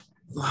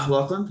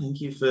Lachlan,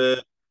 thank you for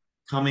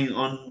coming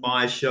on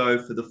my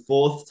show for the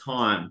fourth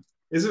time.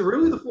 Is it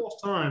really the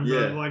fourth time? But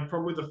Yeah, like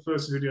probably the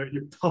first video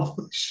you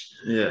publish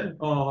yeah,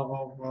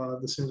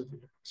 of this interview.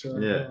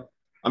 yeah. So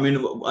I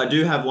mean, I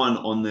do have one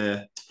on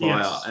there prior,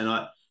 yes.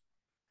 and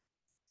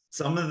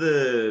some of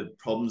the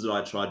problems that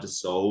I tried to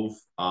solve,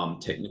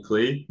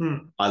 technically, Hmm.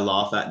 I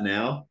laugh at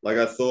now. Like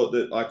I thought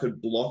that I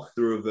could block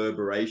the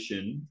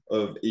reverberation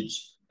of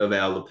each of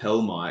our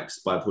lapel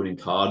mics by putting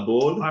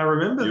cardboard. I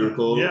remember Do you that.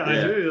 recall? Yeah, I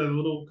Yeah, do. A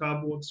little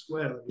cardboard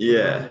square that you put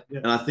around yeah. it. Yeah.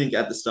 And I think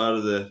at the start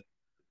of the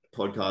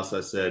podcast,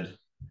 I said,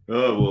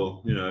 "Oh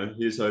well,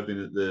 here's hoping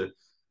that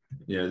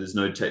there's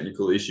no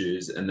technical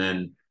issues." And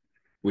then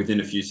within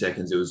a few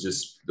seconds, it was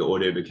just the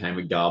audio became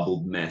a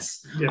garbled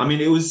mess. I Yeah.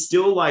 mean, it was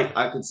still like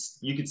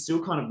you could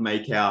still kind of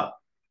make out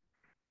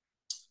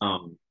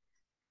um,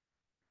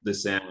 the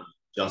sound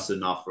just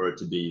enough for it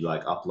to be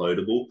like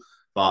uploadable.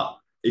 But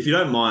if you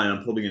don't mind,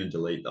 I'm probably going to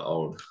delete the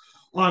old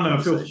Oh no,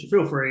 conversation.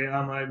 feel free.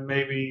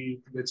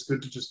 Maybe it's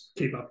good to just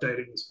keep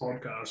updating this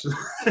podcast.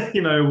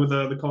 With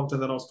the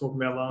content that I was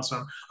talking about last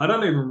time. I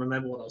don't even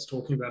remember what I was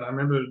talking about. I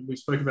remember we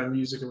spoke about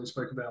music and we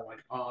spoke about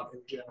like art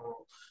in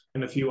general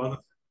and a few other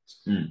things.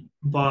 Mm.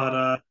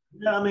 But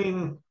yeah, I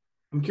mean,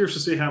 I'm curious to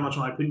see how much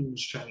my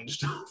opinion's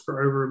changed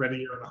for over about a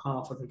year and a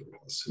half. I think it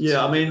was Yeah,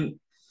 since. I mean,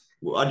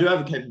 well, I do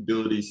have a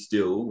capability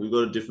still. We've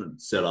got a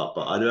different setup,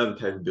 but I do have a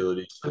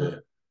capability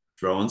to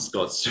throw on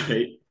Scott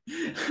Street.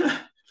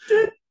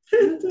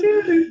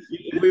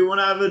 If we want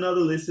to have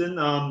another listen,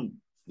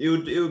 it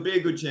would be a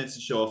good chance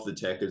to show off the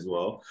tech as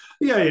well.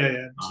 Yeah,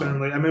 Um,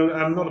 certainly. I mean,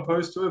 I'm not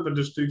opposed to it, but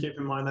just do keep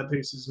in mind that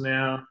piece is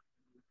now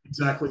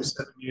exactly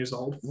 7 years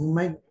old. we'll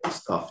make more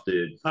stuff,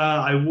 dude.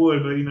 I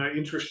would, but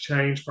interest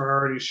change,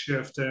 priorities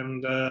shift,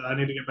 and I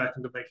need to get back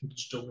into making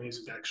digital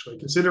music. Actually,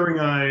 considering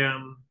I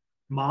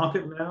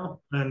market now,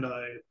 and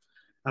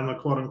I'm a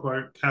quote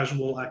unquote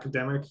casual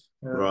academic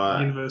at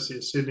Right. University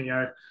of Sydney.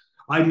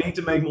 I need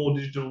to make more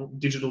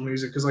digital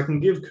music because I can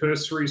give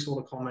cursory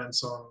sort of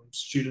comments on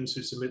students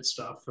who submit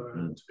stuff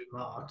Mm. to be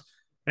marked.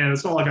 And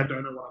it's not like I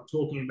don't know what I'm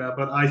talking about,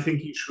 but I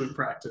think you should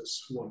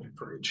practice what you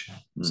preach.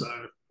 Mm. So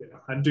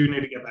I do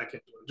need to get back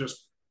into it.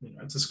 Just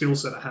it's a skill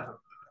set I haven't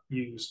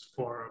used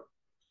for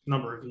a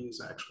number of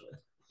years actually.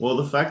 Well,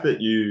 the fact that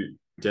you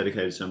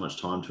dedicated so much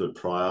time to it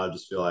prior, I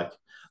just feel like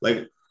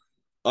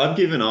I've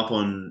given up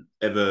on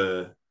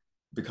ever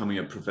becoming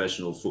a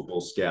professional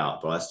football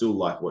scout, but I still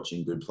like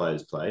watching good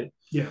players play.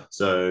 Yeah.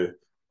 So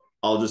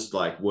I'll just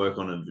like work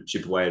on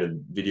chip away at a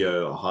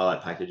video, a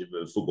highlight package of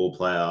a football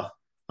player,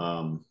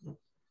 um,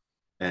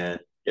 and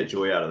get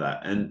joy out of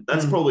that. And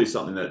that's Mm, probably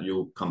something that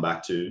you'll come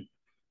back to,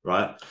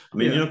 right? I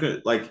mean, yeah. you're not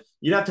gonna like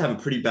you'd have to have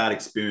a pretty bad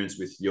experience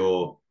with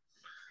your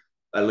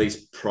at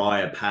least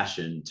prior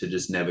passion to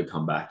just never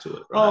come back to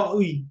it, right? Oh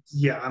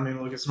yeah. I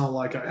mean, look, it's not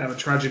like I have a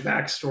tragic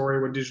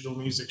backstory where digital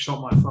music shot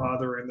my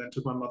father and then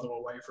took my mother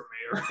away from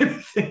me or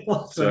anything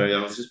like that. Sorry,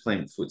 I was just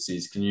playing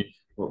footsies. Can you?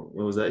 What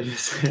was that you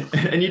said?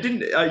 And you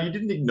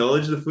didn't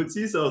acknowledge the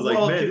footsies. So I was like,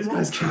 Well, man, this well,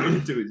 guy's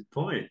committed to his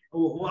point.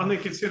 I mean,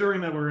 considering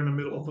that we're in the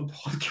middle of a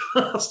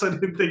podcast, I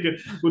didn't think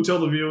it would tell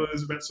the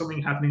viewers about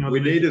something happening We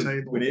underneath need the a we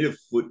table. need a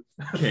foot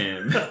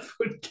cam.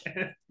 Foot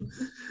can.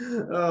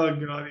 Oh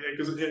god, yeah.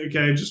 Because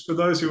okay, just for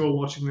those who are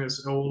watching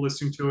this or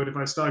listening to it, if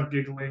I start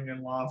giggling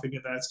and laughing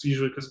at that, it's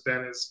usually because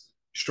Ben is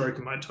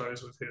stroking my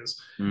toes with his.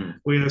 Mm.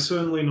 We are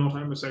certainly not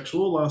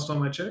homosexual. Last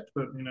time I checked,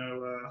 but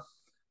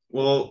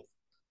Well,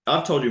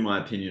 I've told you my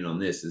opinion on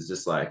this. Is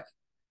just like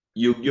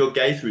you're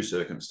gay through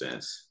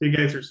circumstance. you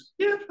go through.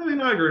 Yeah, I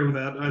mean, I agree with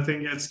that. I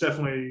think it's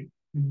definitely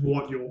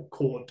what you're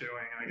caught doing.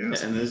 I Yeah,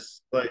 guess. and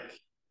there's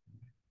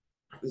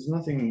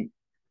nothing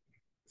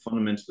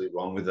fundamentally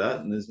wrong with that,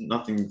 and there's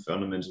nothing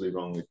fundamentally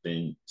wrong with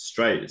being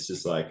straight. It's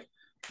just like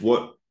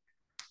what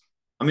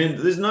I mean,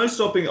 there's no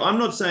stopping. I'm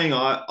not saying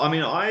I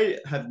mean, I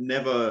have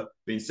never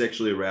been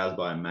sexually aroused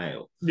by a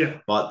male, Yeah.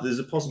 but there's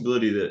a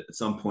possibility that at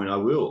some point I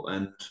will.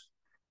 And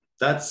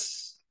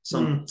that's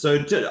Mm, so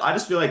I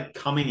just feel like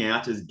coming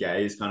out as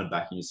gay is kind of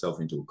backing yourself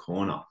into a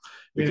corner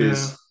yeah.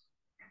 because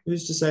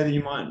who's to say that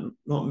you might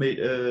not meet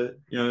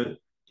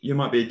you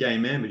might be a gay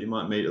man, but you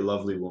might meet a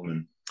lovely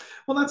woman.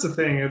 Well, that's the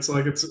thing. It's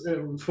like it's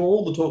for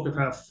all the talk of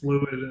how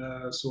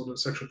fluid sort of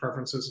sexual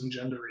preferences and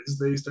gender is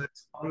these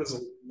days. There's a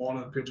lot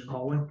of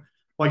pigeonholing.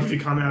 Like if you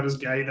come out as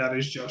gay, that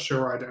is just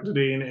your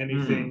identity, and Mm,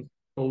 anything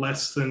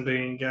less than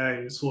being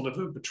gay is sort of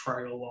a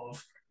betrayal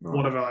of right.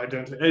 whatever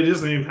identity. It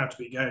doesn't even have to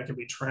be gay. It can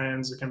be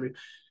trans. It can be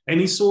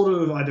any sort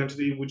of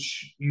identity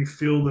which you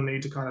feel the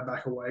need to kind of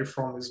back away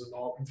from is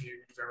not viewed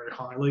very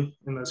highly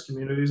in those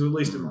communities, at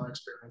least in my Mm,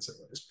 experience, at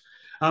least.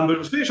 But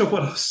to finish off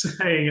what I was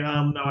saying,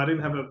 no, I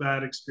didn't have a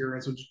bad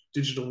experience with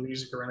digital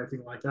music or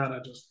anything like that. I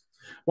just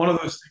one of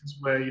those things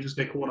where you just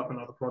get caught up in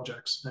other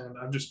projects, and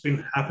I've just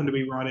been happen to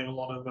be writing a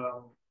lot of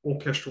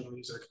orchestral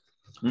music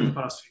for the mm,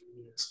 past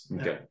few years,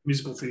 okay.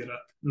 musical theatre,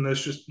 and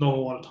there's just not a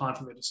lot of time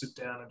for me to sit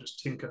down and just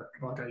tinker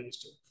like I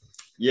used to.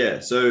 Yeah,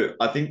 so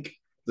I think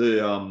the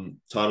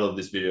title of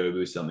this video will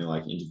be something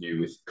like "Interview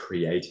with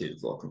Creative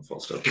Lachlan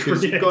Foster" because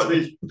Creative. you've got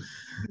these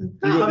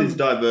Um,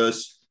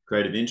 diverse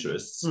creative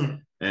interests.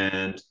 Mm.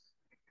 And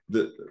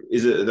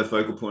is it the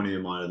focal point of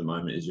your mind at the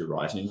moment is your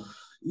writing?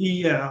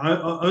 Yeah,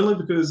 only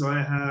because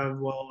I have,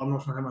 well, I'm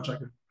not sure how much I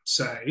can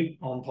say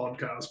on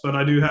podcasts, but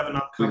I do have an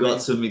We got upcoming,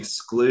 some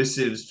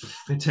exclusives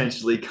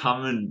potentially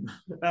coming.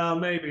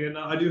 maybe, and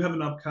I do have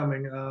an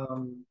upcoming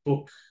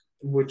book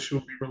which will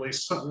be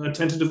released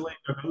tentatively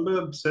in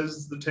November,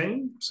 says the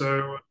team.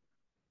 So,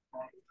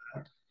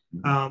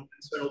 so a lot of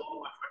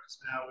my focus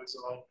now is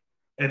on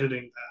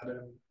editing that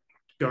and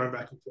going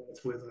back and forth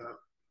with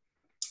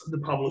the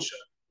publisher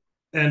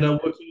and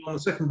working on the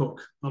second book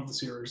of the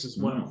series as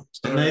well.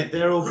 So, and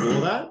they're all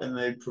for that, and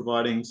they're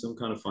providing some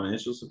kind of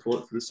financial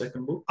support for the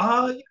second book.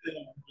 yeah,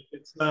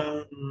 it's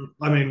I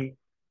mean,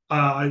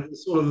 I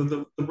sort of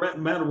the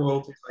amount of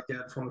royalties I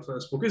get from the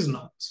first book is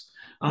nice.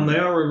 They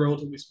are a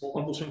relatively small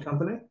publishing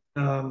company.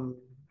 I'm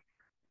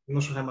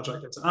not sure how much I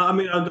can say. I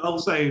mean, I'll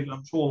say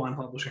Shoreline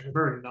Publishing,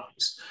 very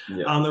nice.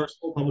 Yeah. They're a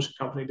small publishing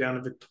company down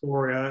in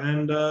Victoria,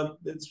 and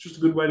it's just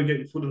a good way to get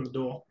your foot in the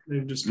door.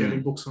 And just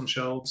getting books on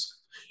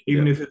shelves,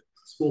 even if it's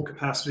small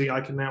capacity.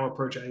 I can now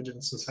approach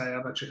agents and say,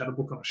 I've actually had a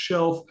book on a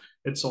shelf.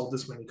 It sold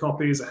this many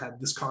copies. I had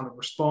this kind of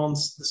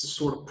response. This is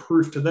sort of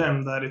proof to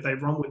them that if they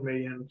run with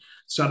me and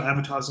start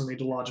advertising me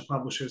to larger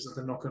publishers, that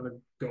they're not going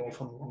to go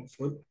off on the wrong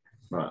foot.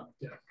 Right.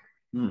 Yeah.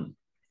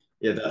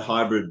 Yeah, that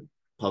hybrid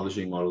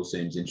publishing model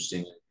seems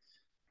interesting.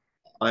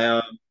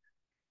 I'm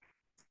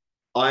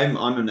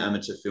an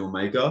amateur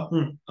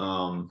filmmaker.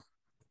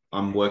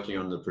 I'm working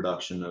on the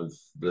production of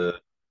the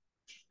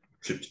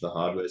Trip to the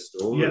Hardware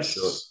Store. Yes.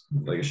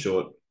 A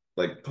short,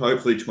 like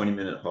hopefully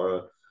 20-minute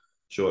horror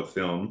short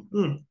film.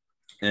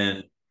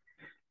 And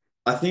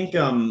I think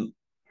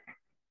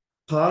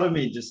part of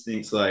me just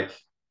thinks like,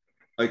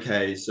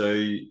 okay, so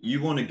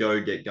you want to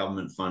go get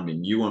government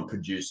funding, you want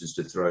producers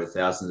to throw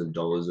thousands of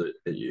dollars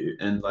at you,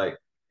 and like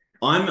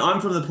I'm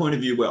from the point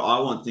of view where I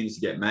want things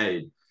to get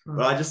made,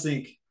 but I just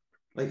think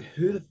like,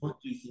 who the fuck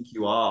do you think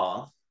you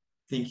are,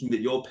 thinking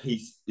that your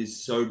piece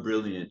is so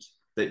brilliant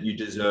that you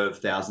deserve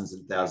thousands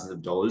and thousands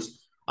of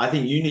dollars? I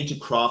think you need to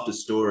craft a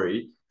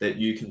story that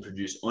you can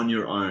produce on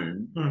your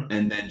own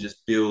and then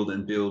just build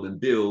and build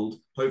and build.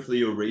 Hopefully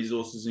your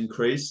resources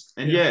increase.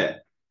 And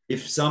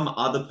if some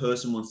other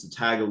person wants to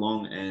tag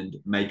along and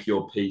make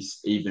your piece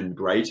even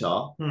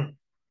greater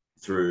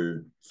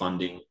through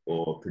funding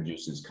or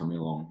producers coming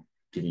along,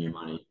 giving you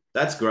money,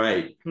 that's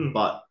great.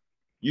 But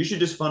you should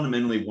just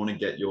fundamentally want to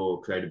get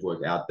your creative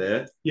work out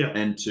there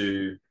and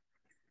to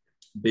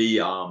be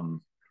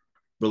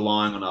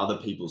relying on other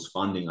people's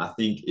funding, I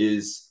think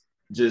is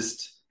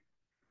just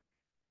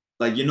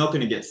like, you're not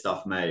going to get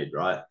stuff made,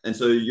 right? And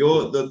so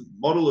the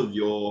model of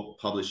your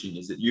publishing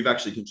is that you've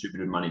actually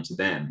contributed money to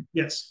them.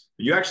 Yes.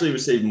 You actually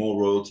receive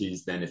more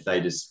royalties than if they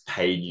just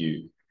paid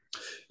you.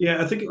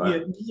 Yeah, I think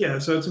yeah.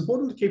 So it's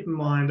important to keep in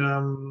mind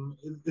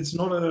it's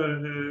not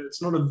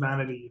a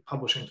vanity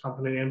publishing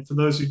company. And for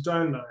those who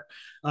don't know,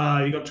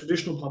 you got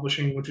traditional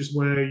publishing, which is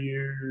where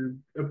you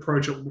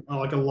approach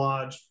like a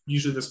large.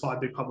 Usually, there's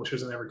 5 big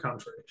publishers in every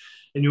country,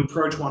 and you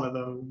approach one of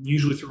them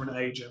usually through an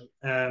agent,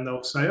 and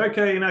they'll say,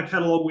 "Okay, in our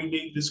catalog, we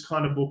need this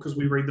kind of book because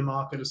we read the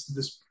market as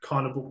this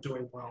kind of book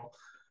doing well."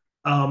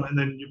 And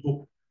then your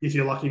book, if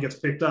you're lucky, gets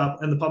picked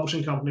up, and the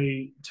publishing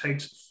company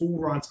takes full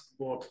rights of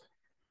the book,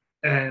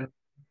 and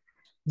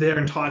their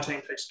entire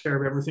team takes care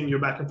of everything. You're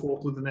back and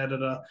forth with an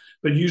editor,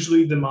 but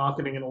usually the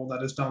marketing and all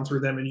that is done through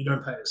them, and you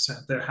don't pay a cent.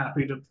 They're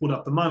happy to put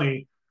up the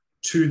money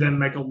to then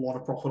make a lot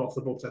of profit off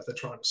the book that they're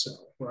trying to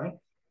sell, right?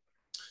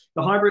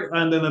 The hybrid,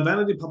 and then a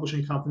vanity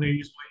publishing company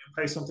is where you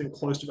pay something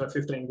close to about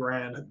 15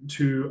 grand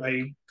to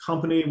a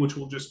company which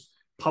will just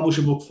publish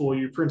a book for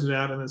you, print it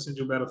out, and then send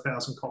you about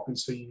 1,000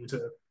 copies for you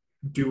to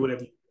do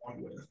whatever you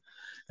want with.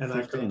 And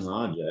 15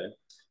 large,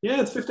 yeah,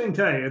 it's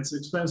 15K. It's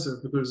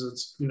expensive because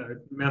it's,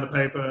 amount of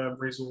paper,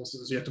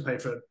 resources. You have to pay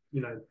for,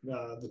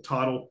 the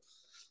title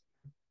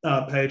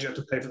page. You have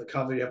to pay for the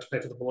cover. You have to pay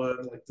for the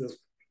blurb, like the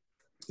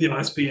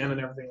ISBN and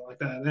everything like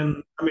that.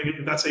 And I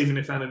mean, that's even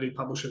if vanity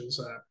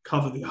publishers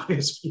cover the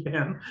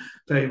ISBN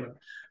payment.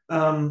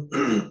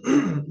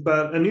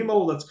 But a new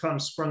model that's kind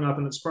of sprung up,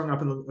 and it sprung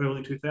up in the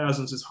early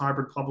 2000s, is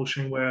hybrid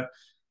publishing, where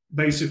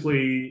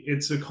basically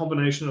it's a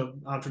combination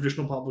of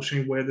traditional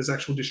publishing where there's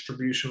actual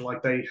distribution.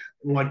 Like they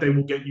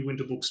will get you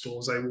into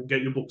bookstores, they will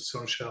get your books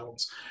on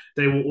shelves,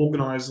 they will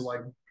organize like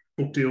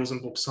book deals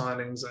and book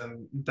signings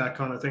and that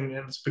kind of thing.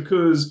 And it's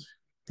because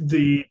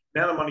the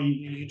amount of money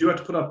you do have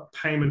to put up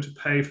payment to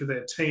pay for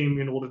their team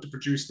in order to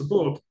produce the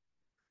book,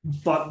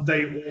 but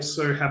they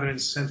also have an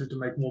incentive to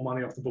make more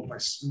money off the book by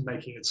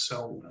making it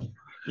sell well.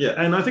 Yeah.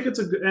 And I think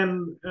it's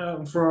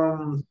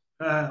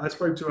I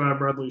spoke to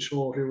Bradley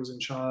Shaw, who's in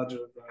charge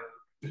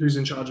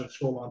of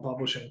Shoreline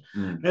Publishing,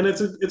 and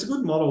it's a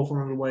good model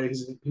from the way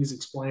he's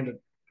explained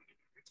it.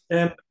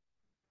 And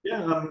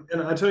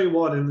and I tell you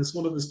what, in this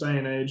day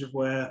and age of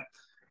where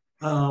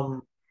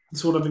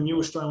sort of a new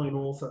Australian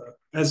author,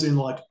 as in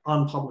like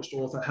unpublished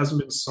author,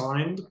 hasn't been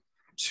signed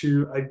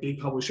to a big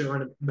publisher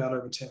in about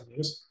over 10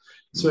 years.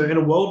 So in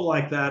a world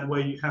like that,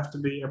 where you have to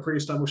be a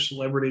pre-established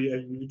celebrity, a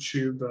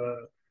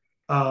YouTuber,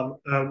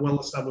 a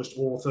well-established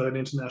author, an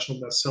international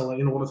bestseller,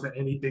 in order for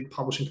any big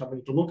publishing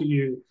company to look at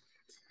you,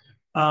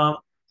 um,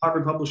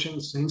 hybrid publishing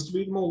seems to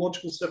be the more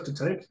logical step to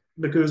take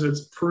because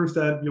it's proof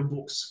that your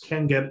books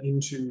can get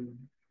into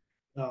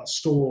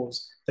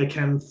stores. They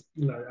can,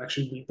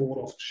 actually be bought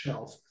off the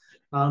shelf.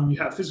 You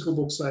have physical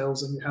book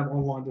sales and you have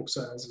online book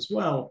sales as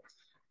well.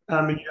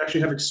 And you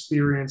actually have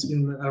experience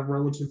in a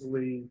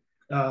relatively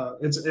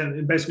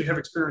and basically have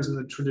experience in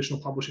the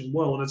traditional publishing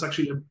world. It's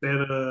actually a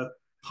better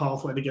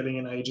pathway to getting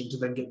an agent to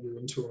then get you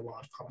into a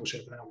large publisher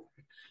that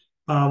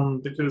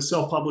way. Because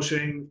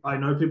self-publishing, I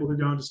know people who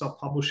go into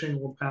self-publishing,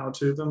 all power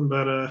to them,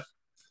 but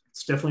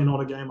it's definitely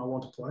not a game I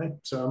want to play.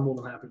 So I'm more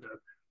than happy to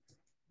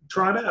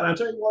try it out. I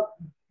tell you what,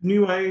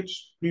 new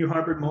age, new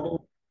hybrid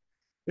model.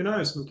 Who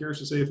knows? I'm curious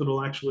to see if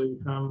it'll actually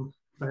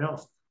pay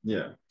off.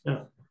 Yeah.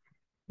 Yeah.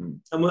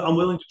 I'm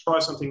willing to try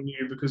something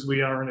new because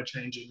we are in a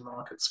changing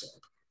market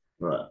scope.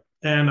 Right.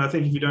 And I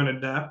think if you don't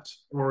adapt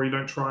or you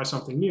don't try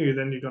something new,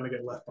 then you're going to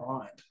get left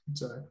behind.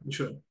 So you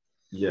should.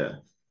 Yeah.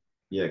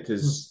 Yeah.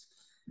 Because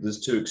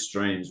there's two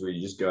extremes where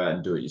you just go out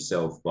and do it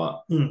yourself.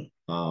 But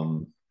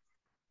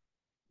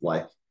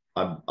like,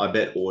 I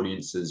bet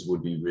audiences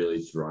would be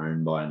really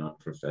thrown by an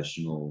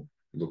unprofessional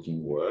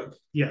looking work.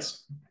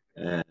 Yes.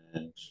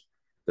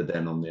 But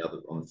then on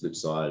the flip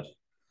side,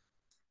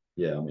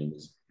 yeah, I mean,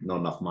 there's not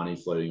enough money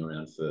floating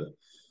around for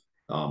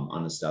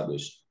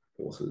unestablished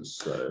authors.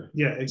 So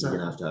yeah, exactly.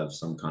 You're going to have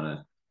some kind of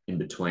in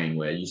between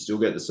where you still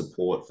get the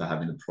support for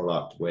having the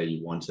product where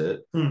you want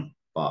it,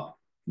 but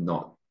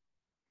not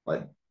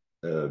like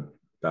a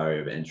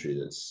barrier of entry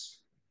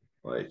that's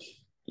like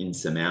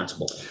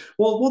insurmountable.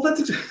 Well,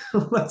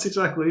 that's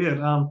exactly it.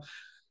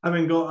 I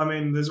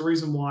mean, there's a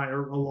reason why a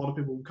lot of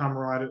people come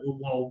write it.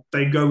 Well,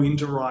 they go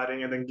into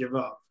writing and then give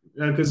up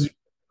because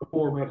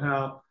before about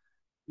how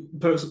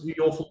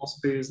your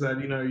philosophy is that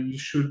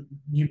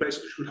you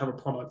basically should have a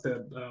product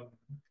that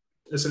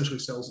essentially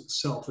sells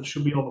itself. It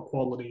should be of a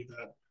quality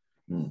that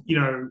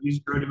is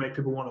going to make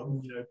people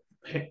want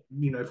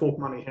to fork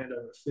money hand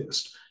over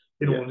fist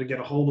in order to get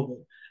a hold of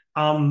it.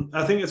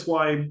 I think it's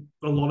why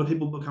a lot of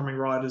people becoming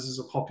writers is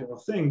a popular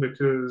thing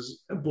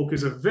because a book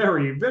is a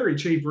very, very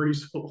cheap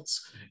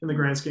resource in the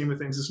grand scheme of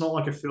things. It's not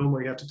like a film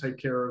where you have to take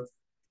care of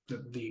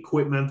the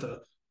equipment,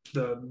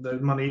 the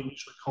money it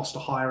usually costs to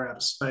hire out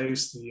of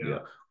space,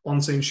 the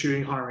on-scene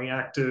shooting, hiring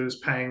actors,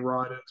 paying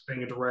writers,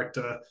 being a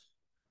director,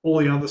 all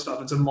the other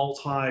stuff. It's a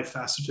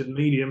multi-faceted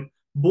medium.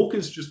 Book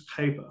is just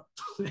paper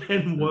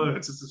and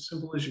words. It's as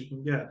simple as you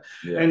can get.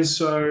 Yeah. And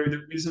so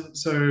there isn't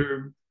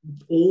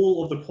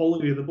all of the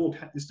quality of the book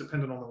is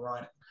dependent on the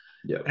writing.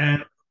 Yeah.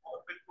 And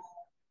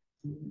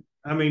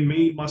I mean,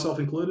 me, myself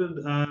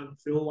included,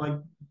 feel like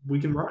we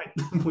can write.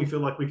 We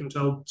feel like we can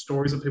tell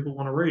stories that people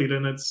want to read.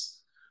 And it's,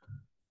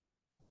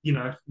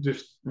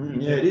 just.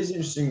 Yeah, it is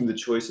interesting the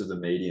choice of the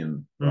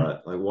medium, right?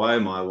 Like, why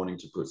am I wanting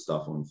to put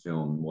stuff on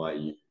film? Why are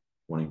you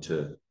wanting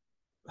to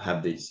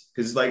have these?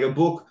 Because, like, a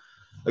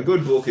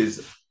good book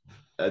is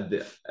an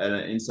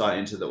insight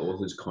into the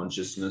author's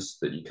consciousness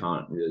that you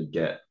can't really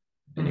get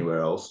anywhere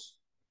else.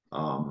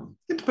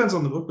 It depends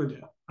on the book, but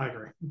yeah, I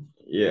agree.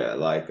 Yeah,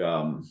 like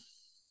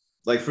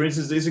for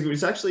instance,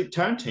 it's actually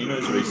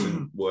Tarantino's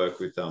recent work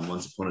with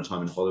Once Upon a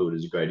Time in Hollywood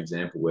is a great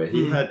example where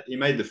he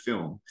made the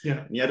film,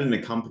 and he had an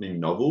accompanying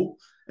novel,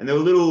 and there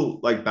were little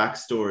like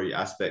backstory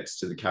aspects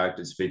to the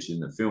characters featured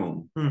in the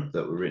film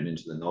that were written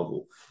into the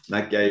novel, and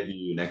that gave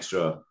you an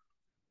extra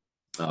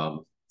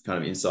kind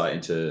of insight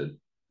into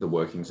the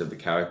workings of the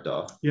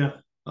character. Yeah.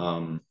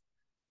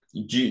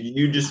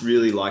 You just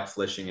really like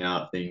fleshing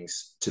out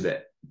things to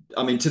the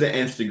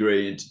nth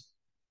degree,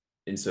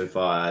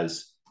 insofar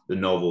as the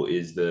novel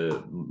is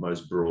the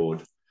most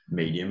broad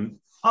medium.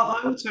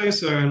 I would say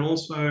so, and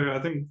also I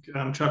think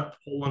Chuck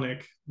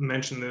Palahniuk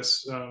mentioned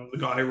this. The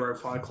guy who wrote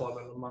Fight Club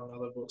and among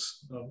other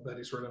books that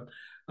he's written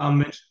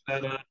mentioned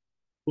that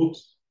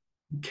books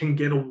can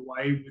get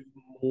away with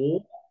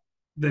more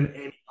than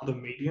any other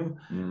medium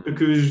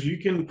because you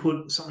can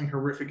put something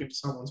horrific into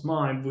someone's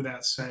mind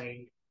without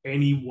saying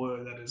any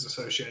word that is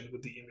associated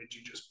with the image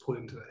you just put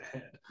into their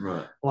head.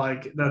 Right.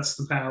 Like, that's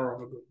the power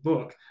of a good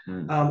book.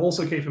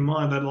 Also keep in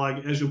mind that,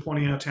 like, as you're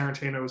pointing out,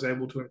 Tarantino was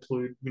able to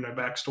include,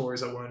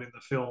 backstories that weren't in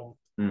the film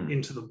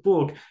into the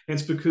book. And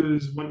it's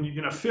because when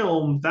you're in a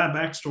film, that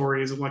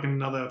backstory is like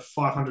another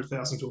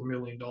 $500,000 to $1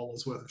 million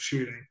worth of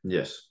shooting.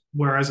 Yes.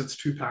 Whereas it's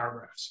 2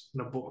 paragraphs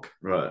in a book.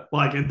 Right.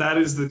 Like, and that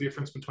is the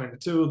difference between the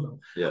two of them.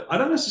 Yeah. I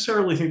don't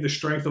necessarily think the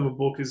strength of a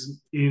book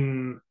is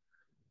in...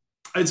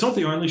 It's not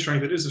the only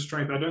strength. It is a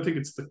strength. I don't think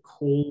it's the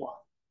core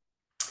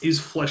is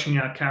fleshing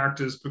out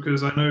characters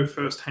because I know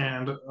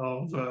firsthand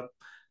of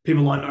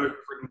people I know who've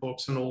written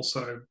books and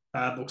also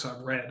bad books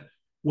I've read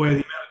where the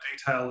amount of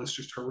detail is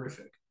just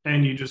horrific.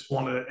 And you just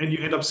want to, and you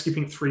end up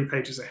skipping 3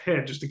 pages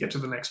ahead just to get to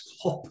the next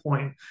plot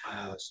point.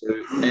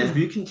 So have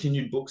you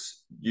continued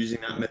books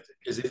using that method?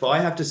 Because if I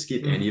have to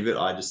skip any of it,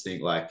 I just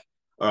think like,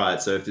 all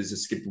right, so if there's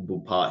a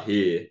skippable part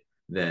here,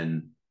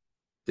 then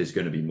there's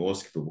going to be more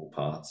skippable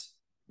parts.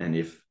 And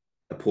if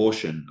a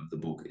portion of the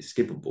book is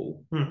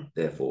skippable,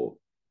 therefore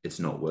it's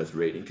not worth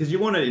reading because you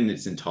want it in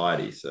its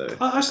entirety. So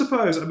I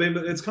suppose. I mean,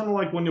 but it's kind of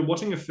like when you're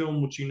watching a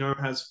film which you know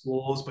has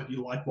flaws, but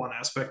you like one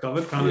aspect of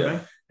it, kind of yeah,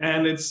 thing.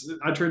 And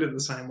I treat it the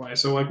same way.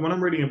 So like when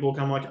I'm reading a book,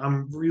 I'm like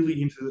I'm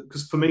really into it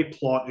because for me,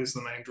 plot is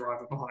the main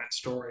driver behind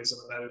stories,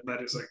 and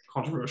that is a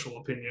controversial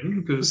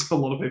opinion because a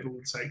lot of people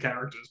would say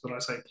characters, but I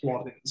say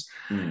plot is.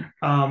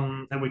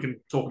 And we can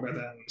talk about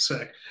that in a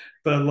sec.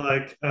 But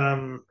like,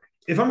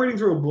 if I'm reading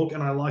through a book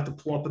and I like the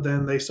plot, but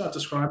then they start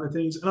describing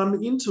things and I'm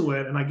into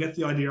it and I get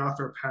the idea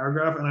after a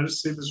paragraph and I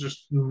just see there's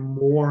just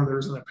more and there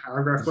isn't a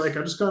paragraph break,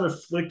 I just kind of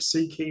flick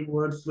see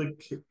keyword,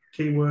 flick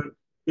keyword,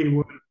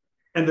 keyword.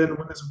 And then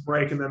when there's a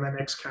break and then the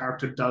next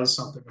character does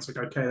something, it's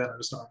like, okay, then I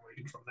just start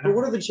reading from but there.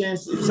 what are the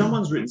chances if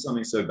someone's written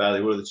something so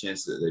badly? What are the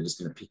chances that they're just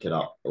going to pick it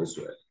up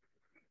elsewhere?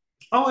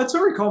 Oh, it's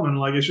very common.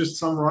 Like it's just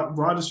some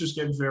writers just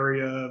get very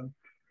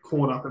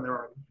caught up in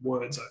their own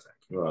words, I think.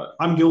 Right.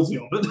 I'm guilty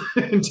of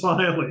it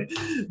entirely.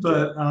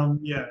 But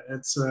yeah,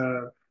 it's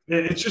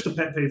just a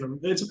pet peeve.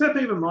 It's a pet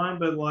peeve of mine,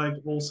 but like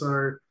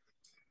also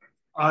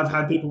I've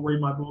had people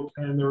read my book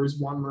and there is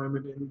one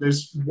moment in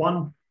there's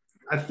one,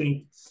 I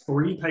think,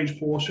 3-page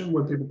portion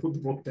where people put the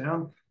book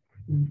down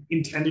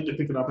intending to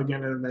pick it up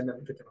again and then never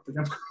pick it up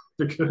again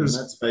And because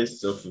that's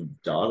based off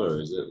of data,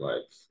 is it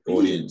like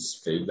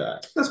audience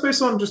feedback? that's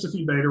based on just a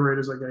few beta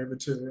readers I gave it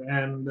to,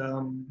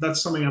 and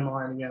that's something I'm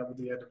ironing out with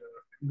the editor.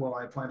 Well,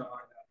 I plan to iron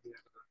out with the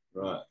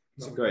editor. Right.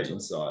 It's a great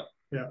insight.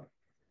 Yeah.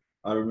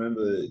 I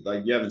remember,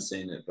 like, you haven't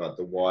seen it, but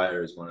The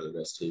Wire is one of the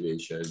best TV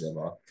shows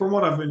ever. From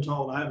what I've been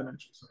told, I haven't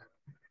actually seen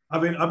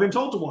it. I've been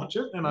told to watch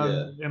it, and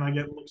Yeah. I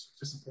get looks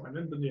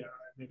disappointed, but yeah,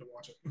 I need to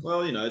watch it.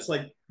 Well, it's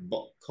like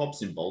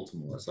cops in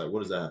Baltimore. It's like,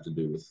 what does that have to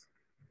do with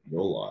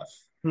your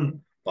life?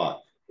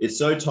 But it's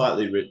so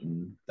tightly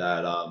written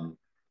that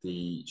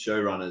the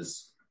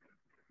showrunners,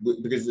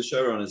 because the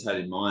showrunners had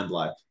in mind,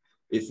 like,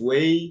 if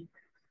we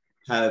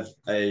have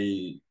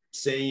a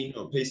scene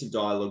or piece of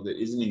dialogue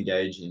that isn't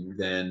engaging,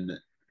 then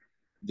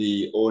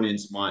the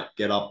audience might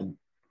get up and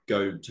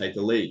go take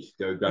a leak,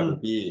 go grab a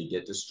beer,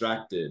 get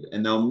distracted,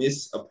 and they'll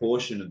miss a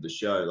portion of the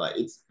show. Like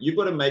you've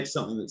got to make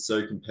something that's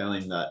so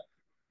compelling that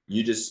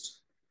you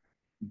just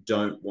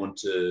don't want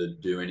to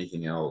do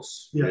anything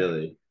else,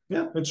 really.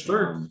 Yeah, it's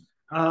true.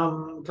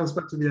 It comes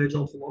back to the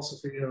age-old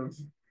philosophy of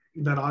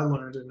that I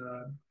learned in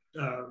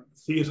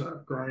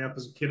theatre growing up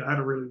as a kid. I had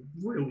a really,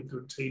 really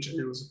good teacher.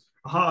 He was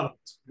a hard,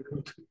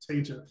 really good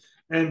teacher,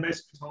 and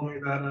basically told me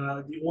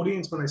that the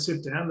audience, when they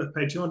sit down, they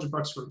pay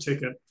 $200 for a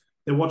ticket.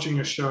 They're watching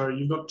a show.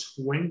 You've got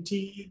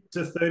 20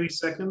 to 30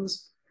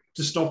 seconds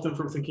to stop them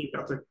from thinking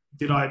about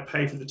did I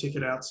pay for the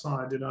ticket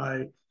outside? Did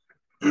I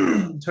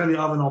turn the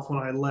oven off when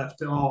I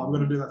left? Oh, I'm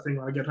going to do that thing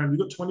when I get home. You've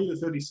got 20 to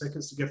 30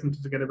 seconds to get them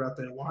to forget about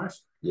their life.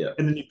 Yeah.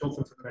 And then you build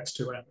them for the next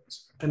 2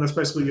 hours. And that's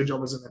basically your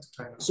job as an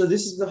entertainer. So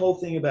this is the whole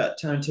thing about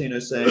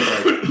Tarantino saying,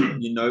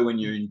 like, when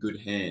you're in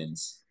good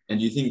hands. And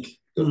do you think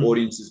the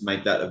audiences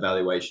make that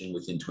evaluation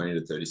within 20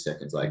 to 30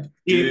 seconds? Like,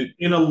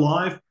 in a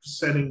live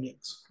setting,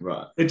 yes.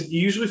 Right. It's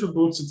usually for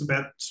books, it's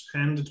about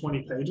 10 to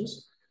 20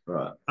 pages.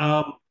 Right.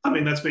 I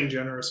mean, that's being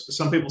generous.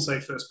 Some people say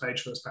first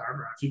page, first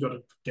paragraph. You've got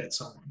to get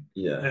someone.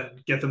 Yeah.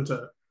 And get them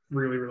to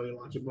really, really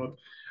like your book.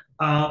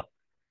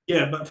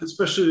 Yeah, but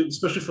especially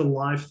for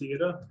live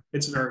theater,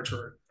 it's very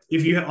true.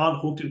 If you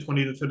aren't hooked in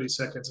 20 to 30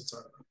 seconds, it's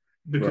over.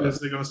 Because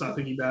they're going to start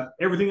thinking about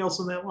everything else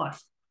in their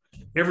life.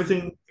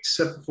 Everything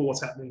except for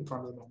what's happening in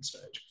front of them on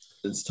stage.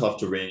 It's tough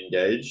to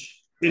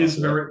re-engage. It is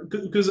very,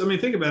 because I mean,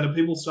 think about it.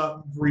 People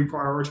start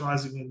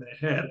reprioritizing in their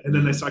head, and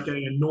then they start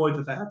getting annoyed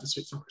that they have to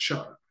sit through a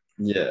show.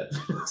 Yeah.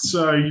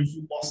 So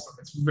you've lost them.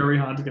 It's very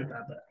hard to get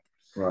that back.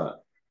 Right.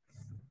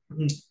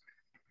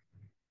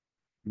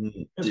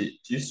 Do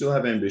you still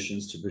have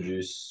ambitions to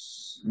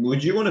produce?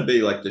 Would you want to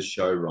be like the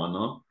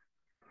showrunner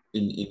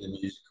in the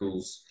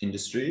musicals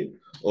industry,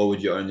 or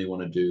would you only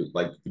want to do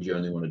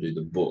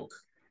the book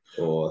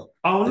or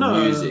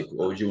the music,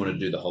 or would you want to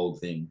do the whole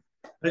thing?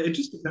 It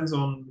just depends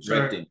on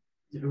directing.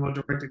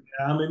 Directing.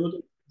 Yeah, I mean,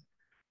 look,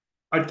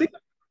 I think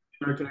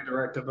I'm a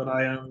director, but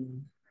I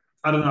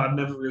don't know. I've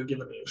never really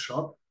given it a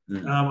shot.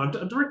 I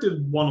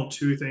directed 1 or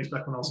 2 things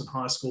back when I was in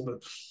high school,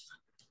 but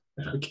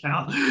they don't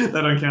count.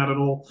 They don't count at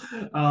all.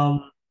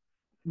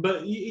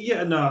 But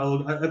yeah,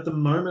 no. Look, at the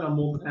moment, I'm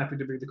more than happy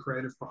to be the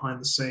creative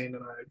behind the scene,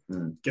 and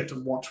I get to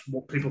watch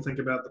what people think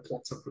about the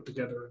plots I've put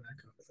together and that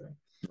kind of thing.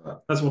 Right.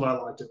 That's what I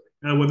like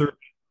doing, whether it's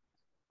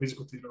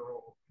musical theatre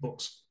or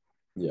books.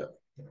 Yeah.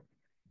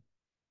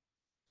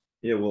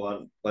 Yeah.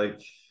 Well,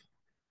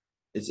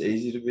 it's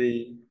easy to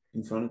be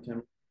in front of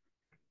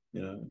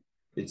camera.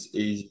 It's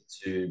easy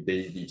to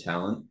be the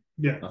talent.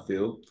 Yeah. I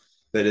feel,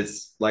 but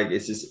it's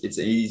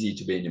easy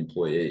to be an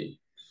employee.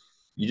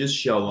 You just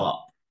show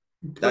up.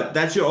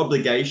 That's your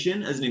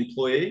obligation as an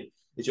employee.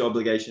 It's your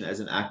obligation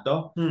as an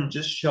actor.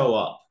 Just show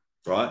up,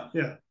 right?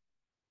 Yeah.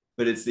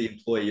 But it's the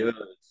employers,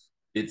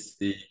 it's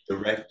the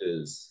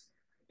directors,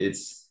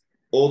 it's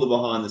all the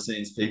behind the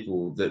scenes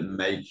people that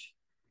make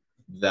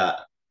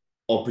that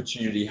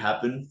opportunity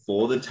happen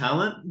for the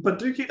talent. But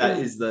that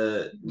is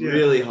the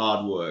really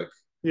hard work.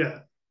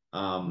 Yeah.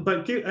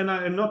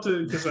 And not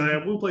to, because I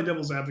will play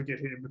devil's advocate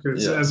here,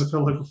 because Yeah. as a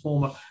fellow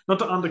performer, not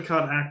to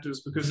undercut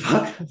actors, because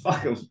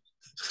fuck them.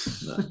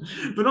 No.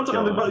 but not to Go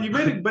under, on. but you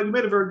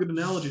made a very good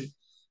analogy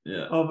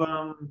Yeah. of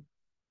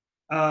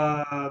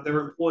their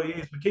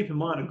employees. But keep in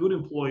mind, a good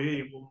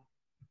employee will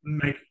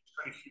make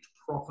a huge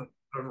profit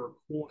over a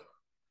quarter.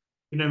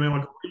 You know what I mean?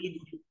 Like a really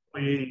good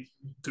employee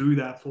will do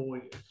that for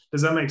you.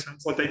 Does that make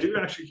sense? Like they do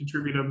actually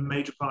contribute a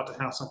major part to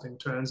how something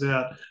turns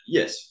out.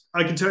 Yes.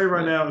 I can tell you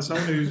right Yeah. now, as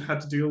someone who's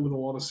had to deal with a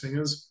lot of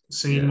singers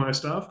singing Yeah. my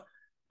stuff,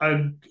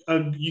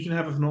 you can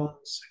have a phenomenal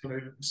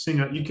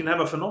singer. You can have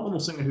a phenomenal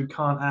singer who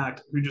can't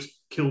act, who just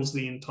kills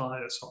the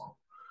entire song.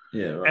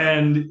 Yeah. Right.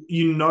 And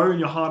you know in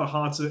your heart of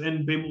hearts,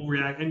 and people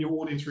react, and your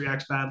audience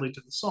reacts badly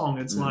to the song.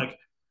 It's like,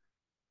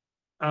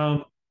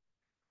 um,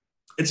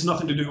 it's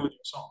nothing to do with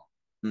your song.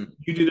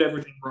 You did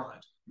everything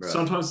right.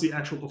 Sometimes the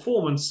actual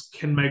performance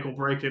can make or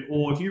break it.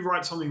 Or if you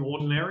write something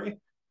ordinary,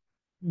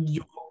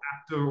 your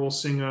actor or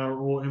singer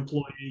or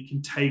employee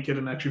can take it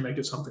and actually make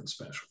it something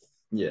special.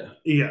 Yeah.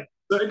 Yeah.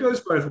 So it goes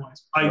both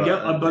ways. I Right,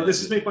 get, but yeah,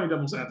 this is me playing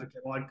devil's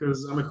advocate, like,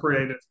 because I'm a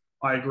creative.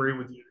 I agree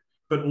with you,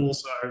 but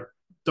also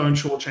don't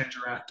shortchange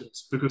your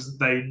actors because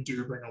they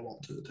do bring a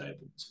lot to the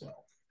table as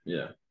well.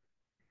 Yeah.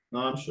 No,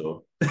 I'm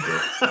sure.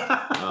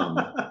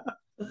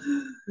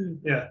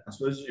 Yeah. I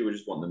suppose you would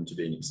just want them to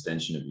be an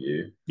extension of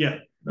you. Yeah,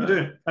 you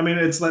do. I mean,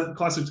 it's that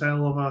classic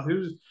tale of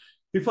who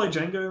played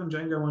Django and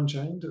Django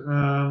Unchained?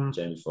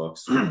 Jamie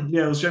Foxx.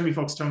 Yeah, it was Jamie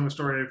Foxx telling the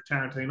story of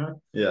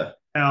Tarantino. Yeah.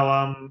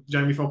 How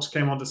Jamie Foxx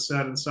came onto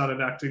set and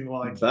started acting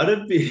like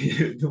That'd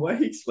be the way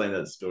he explained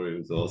that story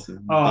was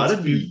awesome. Oh,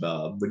 that'd be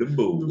Bob with a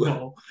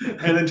bull.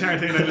 And then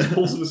Tarantino just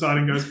pulls him aside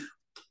and goes,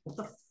 "What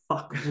the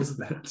fuck was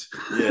that?"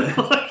 Yeah.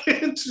 Like,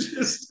 it's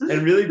just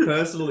And really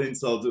personal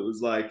insults. It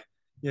was like,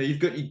 you know, you've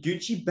got your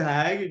Gucci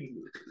bag and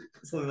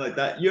something like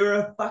that. You're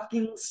a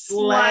fucking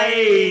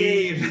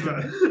slave.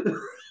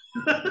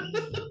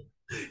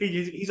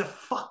 He's a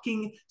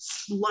fucking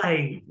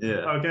slave.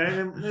 Yeah. Okay.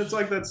 And it's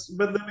like but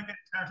then again,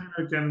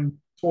 Tarantino can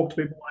talk to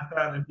people like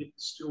that and people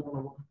still want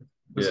to work with him.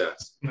 Yeah.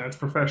 You know, it's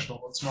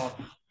professional. It's not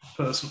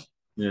personal.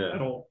 Yeah.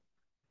 At all.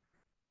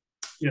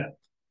 Yeah.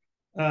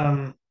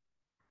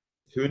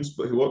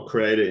 What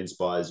creator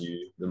inspires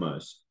you the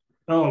most?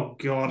 Oh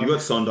God. You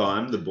got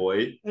Sondheim, the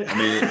boy. I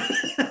mean,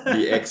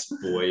 the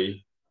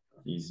ex-boy.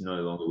 He's no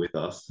longer with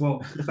us.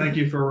 Well, thank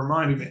you for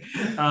reminding me.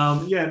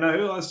 Yeah,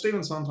 no,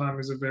 Stephen Sondheim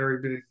is a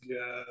very big.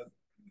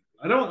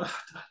 I don't.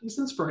 Is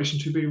inspiration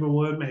too big of a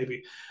word?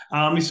 Maybe.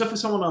 He's definitely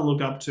someone I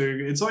look up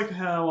to. It's like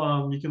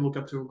how you can look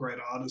up to a great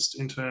artist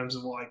in terms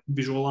of like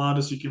visual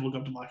artists. You can look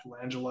up to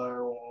Michelangelo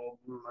or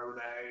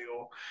Monet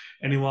or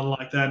anyone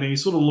like that, and you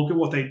sort of look at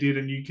what they did,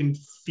 and you can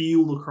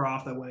feel the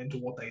craft that went into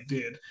what they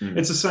did.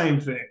 It's the same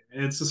thing.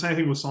 It's the same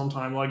thing with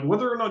Sondheim. Like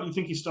whether or not you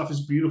think his stuff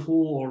is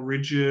beautiful or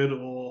rigid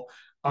or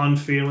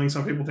unfeeling.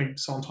 Some people think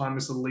Sondheim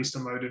is the least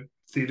emotive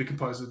theatre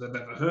composer they've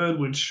ever heard,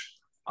 which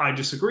I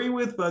disagree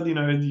with, but you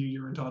know,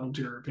 you're entitled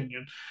to your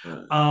opinion.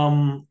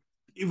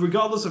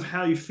 Regardless of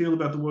how you feel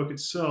about the work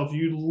itself,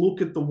 you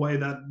look at the way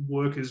that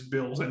work is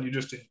built and you're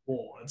just in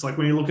awe. It's like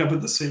when you look up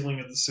at the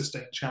ceiling of the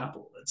Sistine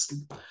Chapel, it's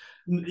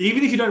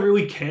even if you don't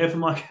really care for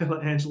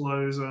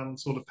Michelangelo's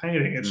sort of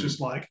painting, it's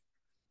just like,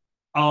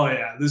 oh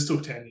yeah, this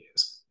took 10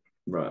 years.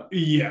 Right.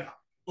 Yeah.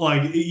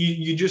 Like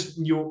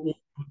you're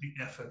the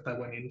effort that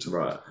went into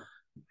right. it.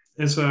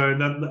 And so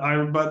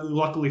but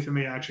luckily for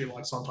me, I actually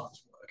like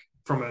Sondheim's work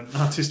from an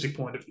artistic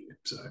point of view.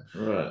 So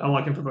I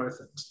like him for both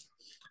things.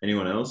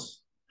 Anyone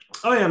else?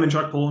 Oh yeah, I mean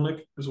Chuck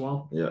Palahniuk as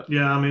well. Yeah.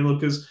 Yeah, I mean, look,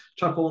 because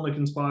Chuck Palahniuk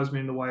inspires me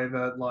in the way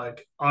that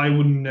like I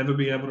would never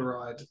be able to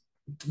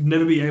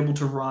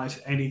write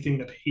anything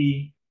that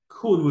he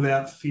could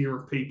without fear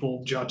of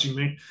people judging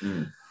me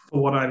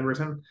for what I'd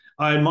written.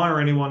 I admire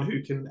anyone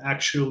who can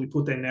actually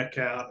put their neck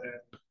out and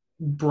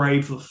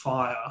brave the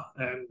fire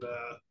and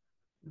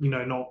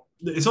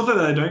it's not that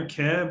they don't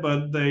care,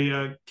 but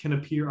they can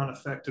appear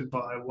unaffected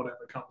by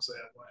whatever comes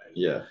their way.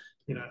 Yeah.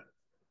 You know.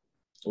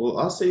 Well,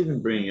 us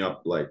even bringing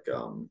up like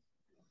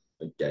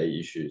gay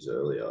issues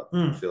earlier,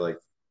 I feel like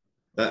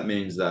that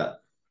means that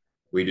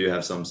we do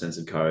have some sense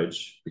of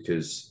courage,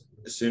 because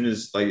as soon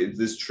as like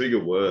there's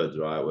trigger words,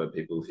 right, where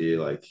people hear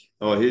like,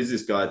 oh, here's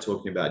this guy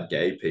talking about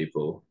gay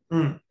people,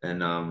 and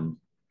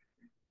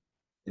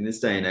in this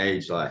day and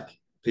age, like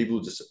people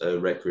just are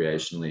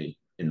recreationally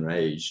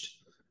enraged.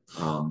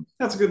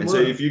 That's a good word. So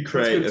if you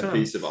create a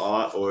piece of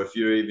art, or if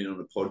you're even on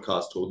a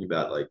podcast talking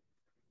about like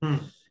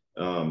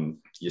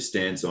your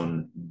stance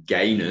on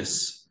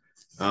gayness,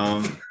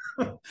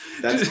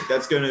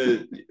 that's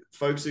gonna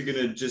folks are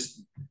gonna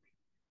just,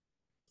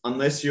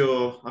 unless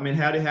you're, I mean,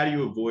 how do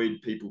you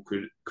avoid people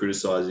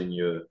criticizing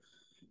your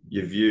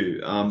view?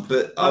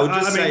 But I would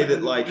just say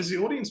that, like, is the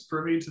audience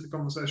privy to the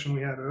conversation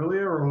we had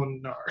earlier, or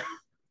no?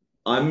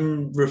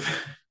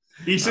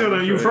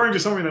 You're referring to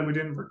something that we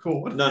didn't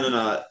record.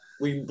 No.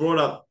 We brought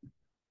up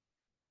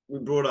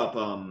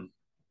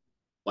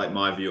like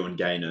my view on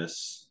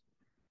gayness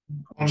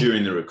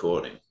during the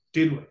recording.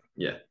 Did we?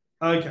 Yeah.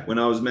 Okay, when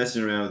I was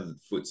messing around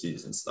with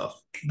footsies and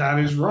stuff. that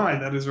is right.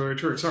 That is very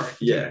true. Sorry.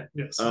 Yeah.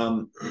 Yes.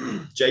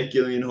 Jake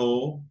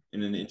Gyllenhaal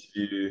in an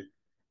interview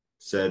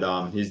said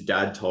his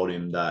dad told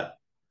him that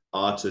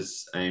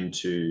artists aim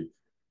to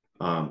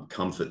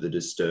comfort the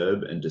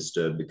disturbed and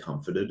disturb the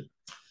comforted.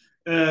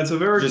 It's a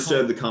very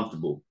Disturb the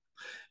comfortable.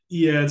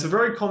 yeah, it's a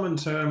very common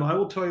term. I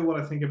will tell you what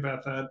I think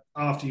about that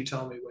after you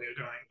tell me where you're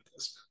going with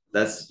this.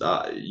 That's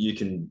you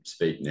can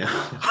speak now.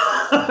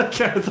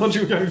 Okay, I thought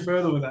you were going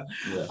further with that.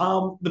 Yeah.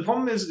 The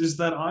problem is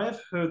that I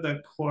have heard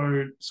that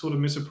quote sort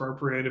of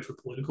misappropriated for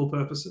political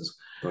purposes.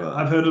 Right.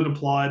 I've heard it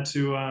applied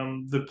to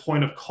the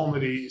point of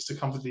comedy is to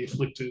comfort the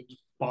afflicted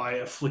by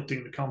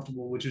afflicting the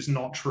comfortable, which is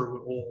not true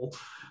at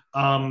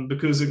all.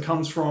 Because it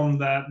comes from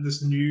that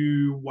this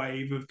new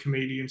wave of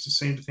comedians who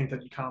seem to think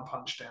that you can't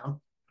punch down.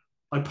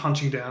 Like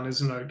punching down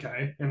isn't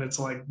okay, and it's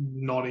like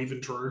not even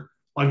true.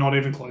 Like not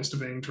even close to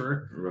being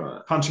true.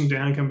 Right. Punching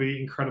down can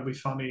be incredibly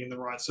funny in the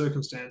right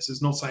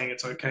circumstances. Not saying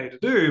it's okay to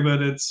do,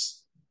 but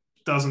it's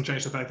doesn't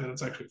change the fact that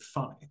it's actually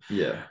funny.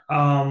 Yeah.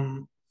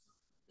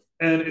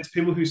 And it's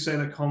people who say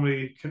that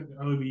comedy can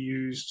only be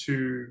used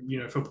to,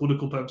 for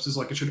political purposes,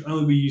 like it should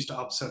only be used to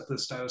upset the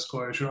status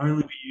quo. It should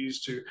only be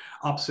used to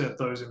upset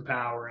those in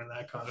power and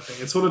that kind of thing.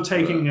 It's sort of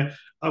taking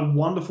a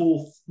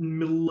wonderful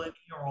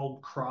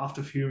millennia-old craft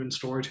of human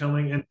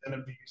storytelling and then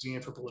abusing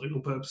it for political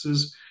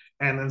purposes,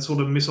 and then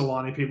sort of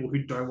misaligning people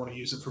who don't want to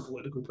use it for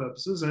political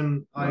purposes.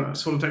 And I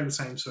sort of take the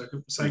same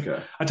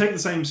I take the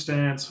same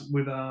stance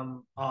with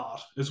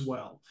art as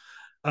well.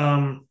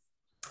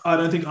 I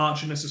don't think art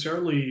should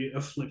necessarily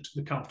afflict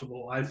the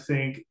comfortable. I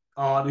think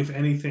art, if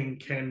anything,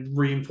 can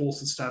reinforce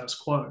the status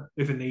quo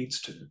if it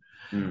needs to.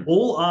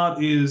 All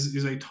art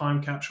is a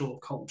time capsule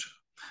of culture.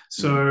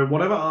 So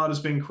whatever art is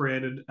being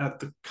created at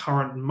the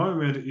current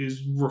moment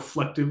is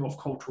reflective of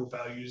cultural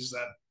values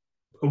that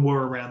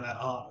were around that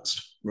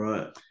artist.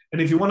 Right. And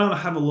if you want to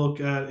have a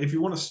look at, if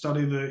you want to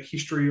study the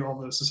history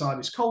of a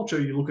society's culture,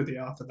 you look at the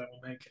art that they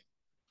were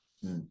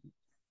making.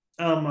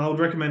 I would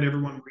recommend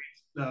everyone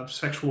read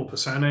Sexual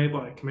Personae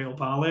by Camille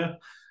Paglia.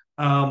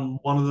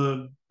 One of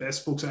the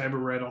best books I ever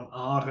read on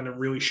art, and it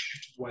really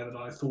shifted the way that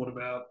I thought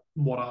about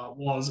what art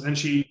was. And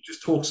she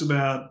just talks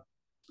about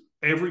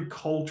every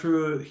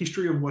culture,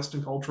 history of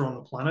Western culture on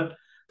the planet,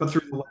 but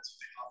through the lens of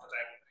the art that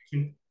they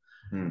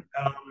were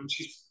making.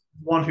 She's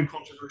one who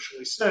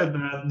controversially said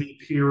that the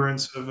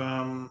appearance of,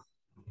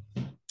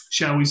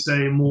 shall we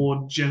say,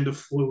 more gender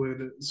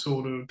fluid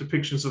sort of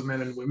depictions of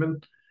men and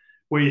women,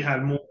 where you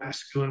had more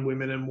masculine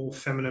women and more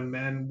feminine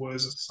men,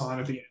 was a sign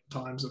of the end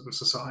times of the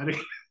society.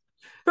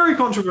 Very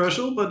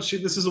controversial, but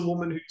this is a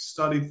woman who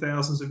studied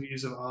thousands of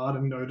years of art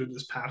and noted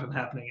this pattern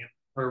happening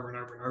over and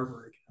over and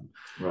over again.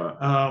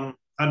 Right.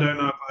 I don't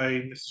know if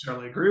I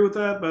necessarily agree with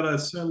that, but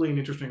it's certainly an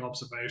interesting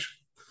observation.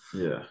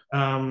 Yeah.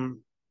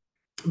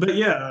 But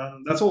yeah,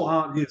 that's all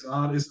art is.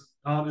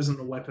 Art isn't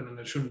a weapon, and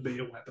it shouldn't be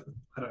a weapon.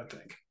 I don't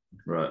think.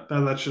 Right.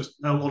 That's just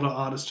a lot of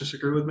artists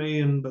disagree with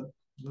me, but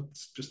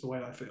that's just the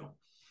way I feel.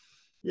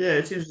 Yeah,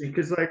 it's interesting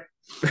because like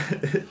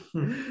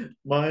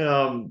my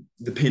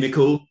the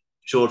Pinnacle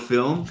short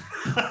film,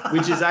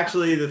 which is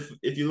actually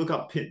if you look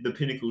up the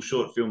Pinnacle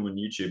short film on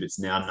YouTube, it's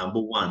now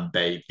 #1,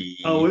 baby.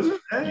 Oh, is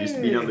it? It used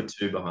to be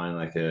 #2 behind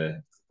like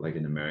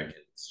an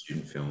American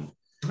student film.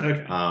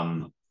 Okay.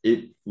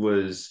 It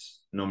was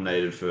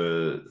nominated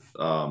for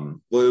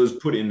it was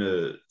put in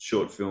a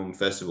short film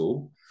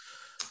festival,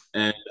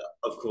 and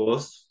of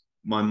course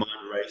my mind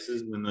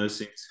races when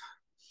those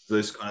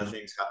kind of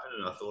things happen,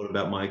 and I thought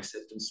about my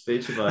acceptance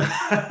speech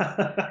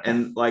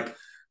and like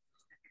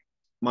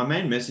my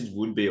main message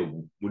would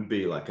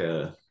be like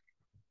a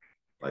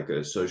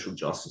social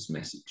justice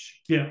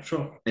message. Yeah,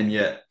 sure. And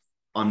yet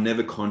I'm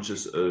never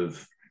conscious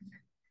of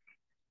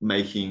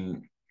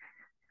making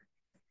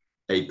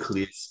a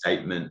clear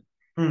statement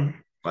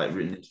like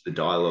written into the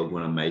dialogue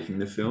when I'm making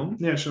the film.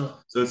 Yeah, sure.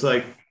 So it's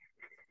like,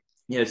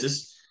 yeah, it's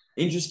just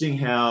interesting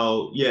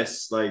how,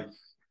 yes, like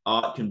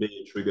art can be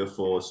a trigger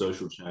for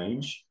social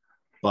change,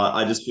 but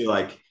I just feel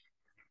like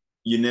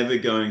you're never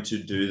going to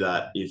do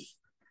that if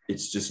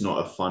it's just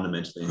not a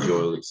fundamentally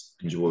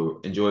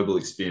enjoyable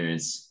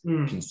experience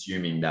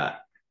consuming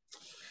that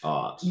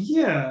art.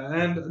 Yeah,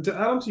 and to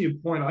add on to your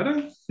point, I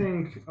don't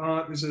think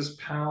art is as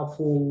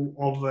powerful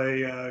of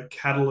a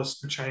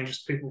catalyst for change as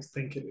people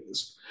think it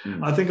is.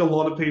 I think a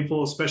lot of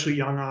people, especially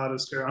young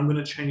artists, go, "I'm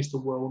going to change the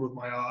world with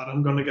my art.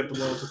 I'm going to get the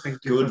world to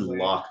think differently."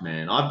 Good luck,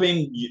 man. I've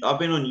been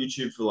on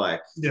YouTube for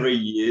like 3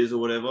 years or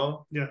whatever.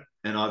 Yeah,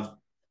 and I've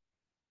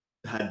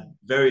had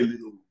very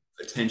little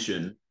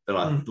attention that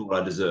I thought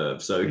I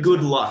deserved. So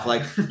good luck.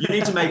 Like you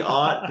need to make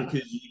art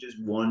because you just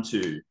want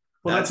to.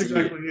 Well, that's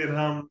exactly it.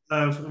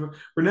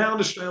 Renowned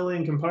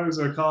Australian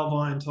composer Carl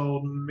Vine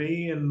told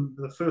me and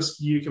the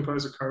first year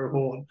composer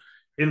cohort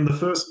in the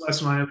first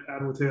lesson I ever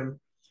had with him,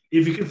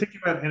 if you can think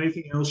about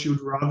anything else you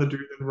would rather do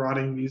than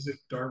writing music,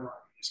 don't write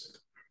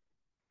music.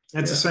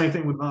 It's the same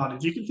thing with art.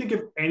 If you can think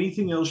of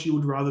anything else you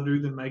would rather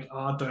do than make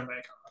art, don't make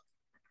art.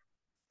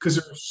 Because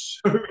there are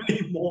so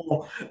many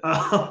more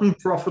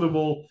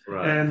profitable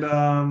and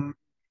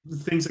the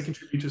things that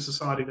contribute to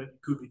society that you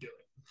could be doing,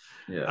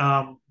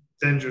 Yeah.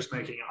 than just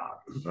making art.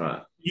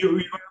 Right. You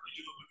only do it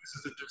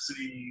this is a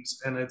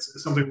disease and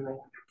it's something wrong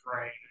with your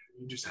brain.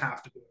 You just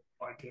have to do it.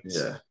 Like it's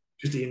Yeah.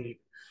 just in you.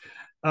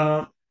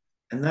 Um,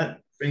 And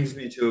that brings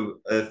me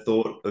to a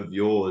thought of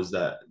yours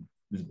that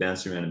was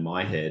bouncing around in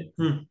my head.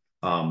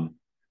 Um,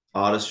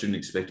 Artists shouldn't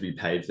expect to be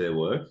paid for their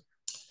work.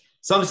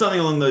 Something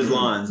along those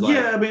lines. Like,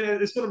 yeah, I mean,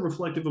 it's sort of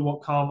reflective of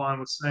what Carmine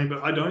was saying,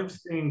 but I don't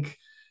think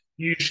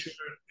you should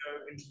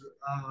go into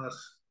art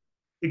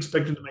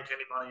expecting to make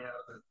any money out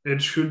of it.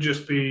 It should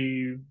just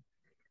be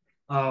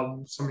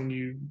something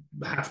you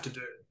have to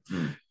do.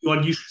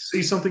 Like you should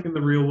see something in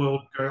the real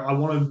world and go, I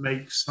want to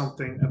make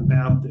something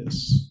about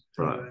this.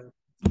 Right.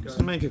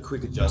 Just make a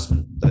quick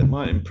adjustment. That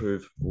might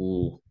improve.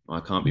 Oh, I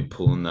can't be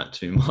pulling that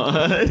too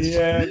much.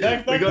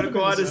 Yeah, we got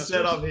quite a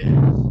setup here.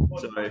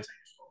 Sorry.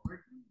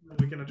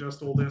 We can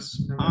adjust all this.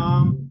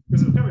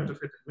 Because we're coming up to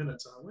 15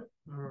 minutes, aren't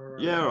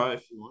we? Yeah, right.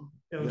 If you want.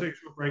 Yeah, we'll take a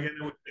short break and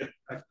then we'll get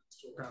back to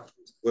talk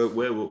afterwards.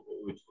 Where will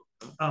we talk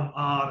about?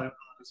 Art and art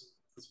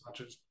as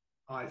much as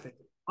I think.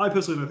 I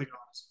personally don't think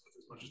art is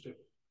as much as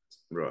people.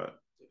 Right.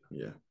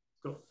 Yeah.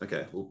 Cool.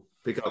 Okay, we'll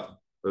pick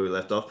up where we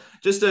left off.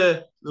 Just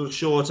a little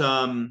short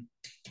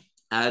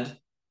ad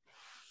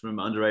from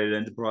Underrated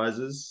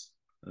Enterprises.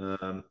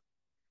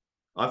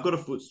 I've got a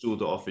footstool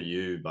to offer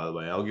you, by the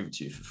way. I'll give it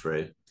to you for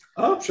free.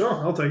 Oh,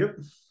 sure. I'll take it.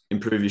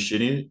 Improve your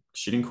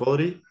shitting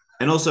quality.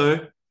 And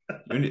also,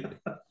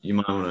 you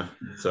might want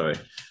to, sorry.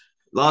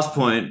 Last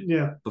point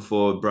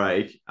before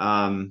break.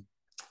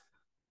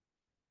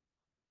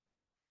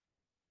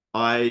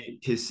 I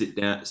piss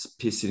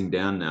sitting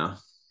down now.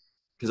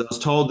 Because I was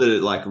told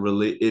that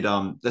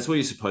that's what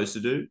you're supposed to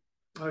do.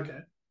 Okay.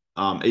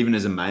 Even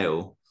as a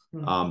male,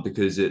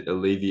 because it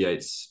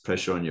alleviates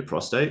pressure on your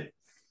prostate.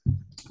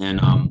 And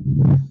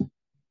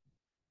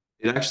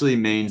it actually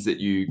means that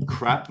you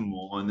crap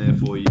more and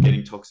therefore you're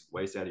getting toxic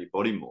waste out of your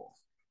body more.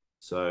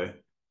 So,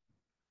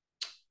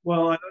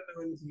 well, I don't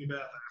know anything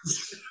about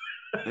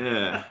that.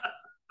 Yeah.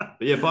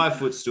 But yeah, buy a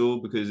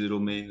footstool because it'll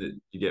mean that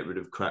you get rid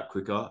of crap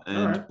quicker.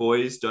 And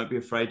boys, don't be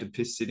afraid to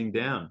piss sitting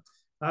down.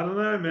 I don't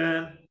know,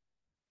 man.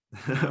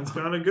 It's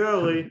kind of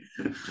girly.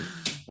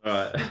 All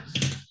right.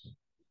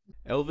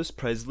 Elvis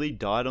Presley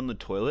died on the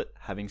toilet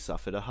having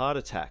suffered a heart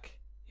attack.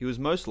 He was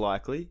most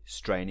likely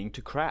straining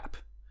to crap.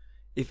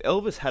 If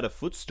Elvis had a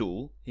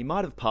footstool, he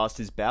might have passed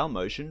his bowel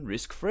motion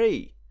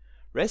risk-free.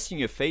 Resting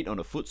your feet on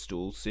a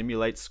footstool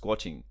simulates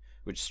squatting,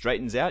 which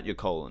straightens out your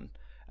colon,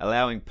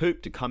 allowing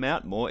poop to come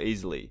out more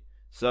easily.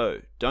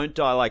 So, don't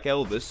die like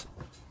Elvis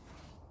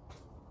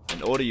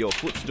and order your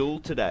footstool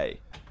today.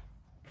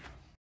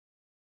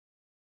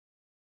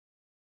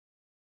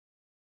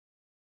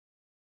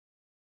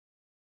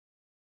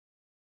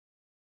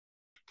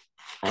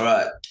 All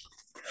right.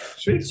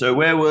 Sweet. So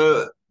where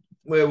were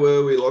we,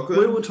 Lachlan?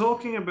 We were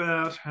talking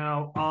about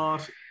how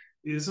art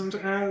isn't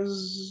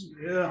as.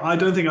 I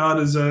don't think art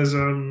is as. I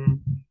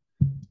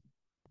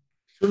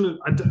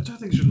don't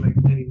think it should make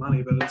any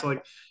money, but it's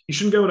like you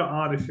shouldn't go into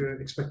art if you're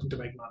expecting to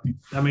make money.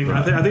 I mean,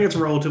 right. I think it's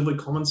a relatively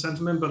common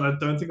sentiment, but I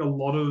don't think a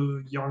lot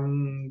of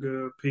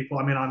younger people.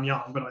 I mean, I'm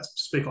young, but I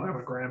speak like I'm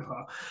a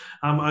grandpa.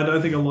 I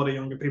don't think a lot of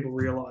younger people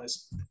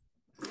realize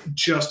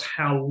just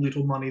how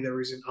little money there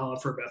is in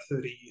art for about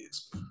 30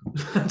 years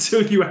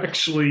until you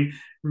actually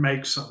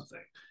make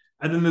something.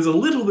 And then there's a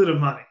little bit of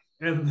money,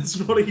 and it's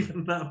not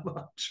even that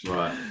much.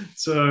 Right.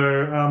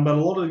 So, but a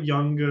lot of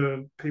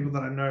younger people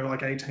that I know,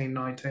 like 18,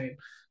 19,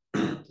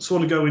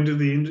 sort of go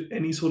into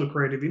any sort of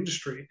creative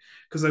industry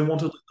because they want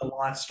to live the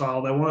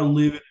lifestyle. They want to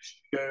live in a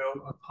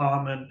studio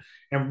apartment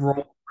and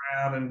roll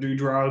around and do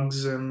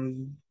drugs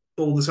and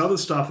all this other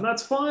stuff. And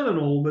that's fine and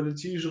all, but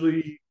it's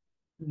usually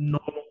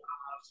not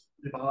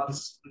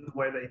artists the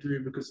way they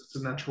do because it's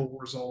a natural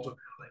result of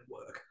how they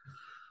work.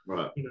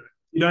 Right.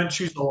 You don't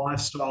choose the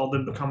lifestyle,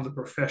 then become the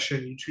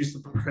profession. You choose the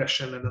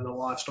profession, and then the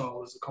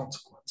lifestyle is a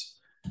consequence.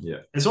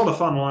 Yeah. It's not a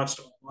fun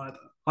lifestyle either.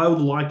 I would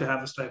like to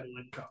have a stable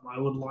income. I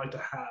would like to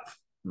have,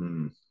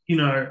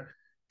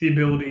 the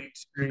ability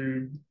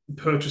to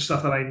purchase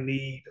stuff that I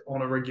need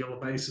on a regular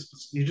basis.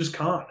 But you just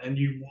can't, and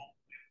you won't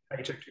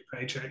paycheck to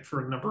paycheck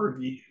for a number of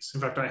years.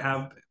 In fact, I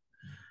have been.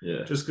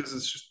 Yeah. Just because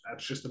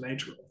that's just the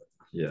nature of it.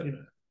 Yeah.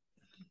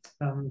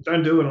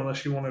 Don't do it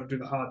unless you want to do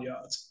the hard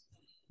yards,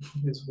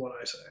 is what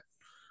I say.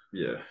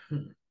 Yeah.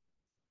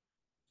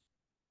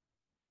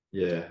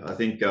 Yeah, I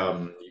think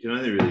you can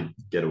only really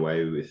get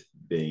away with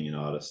being an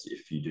artist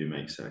if you do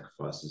make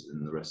sacrifices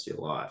in the rest of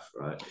your life,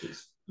 right?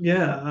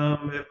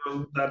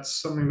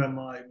 That's something that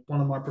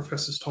one of my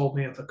professors told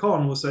me at the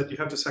con was that you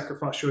have to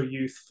sacrifice your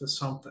youth for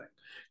something.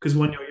 Because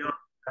when you're young,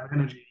 you have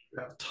energy, you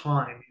have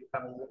time, you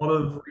have a lot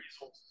of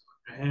resources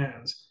on your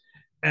hands.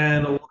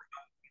 And a lot of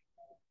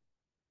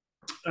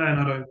people, and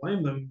I don't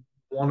blame them,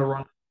 want to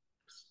run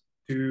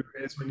do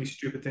as many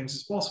stupid things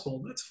as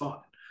possible. That's fine.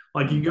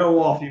 Like you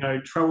go off,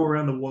 travel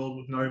around the world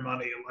with no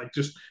money, and like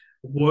just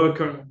work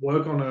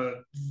on a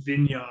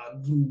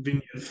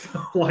vineyard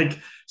for like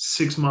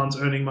 6 months,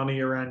 earning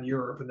money around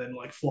Europe, and then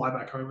like fly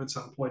back home at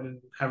some point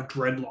and have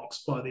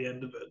dreadlocks by the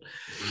end of it.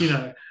 You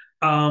know,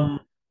 um,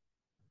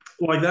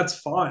 like that's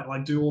fine.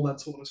 Like do all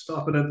that sort of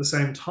stuff, but at the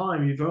same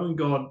time, you've only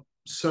got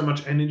so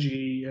much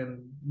energy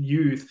and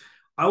youth.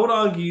 I would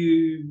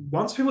argue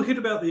once people hit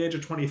about the age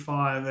of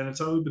 25, and it's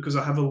only because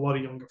I have a lot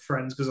of younger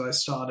friends because I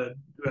started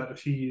about a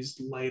few years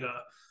later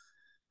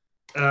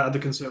at the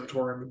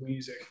Conservatorium of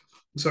Music.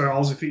 So I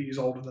was a few years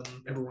older than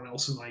everyone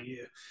else in my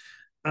year.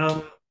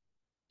 Um,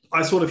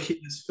 I sort of hit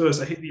this first.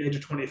 I hit the age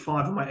of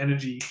 25 and my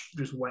energy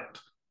just went.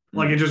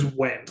 Like it just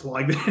went.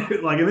 Like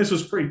and this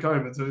was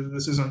pre-COVID, so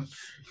this isn't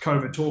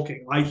COVID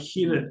talking. I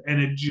hit it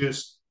and it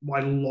just I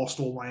lost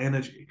all my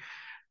energy.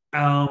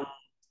 Um,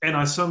 and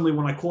I suddenly,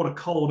 when I caught a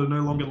cold, it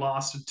no longer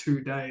lasted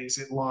 2 days.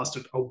 It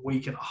lasted a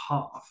week and a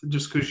half,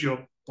 just because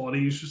your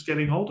body is just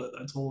getting older.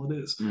 That's all it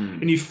is.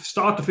 And you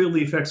start to feel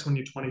the effects when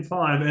you're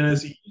 25. And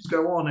as the years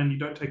go on and you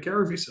don't take care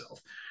of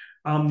yourself,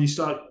 you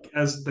start,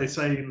 as they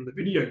say in the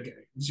video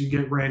games, you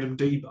get random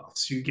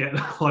debuffs. You get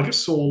like a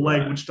sore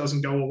leg, which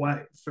doesn't go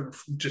away.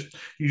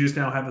 You just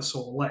now have a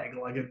sore leg,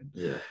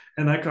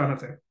 and that kind of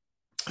thing.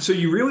 So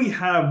you really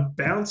have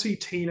bouncy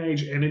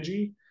teenage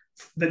energy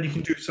that you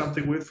can do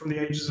something with from the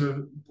ages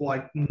of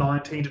like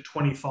 19 to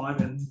 25,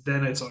 and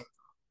then it's over.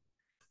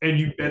 And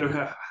you better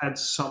have had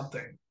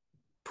something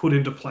put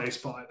into place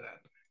by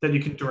that you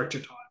can direct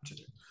your time to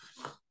do.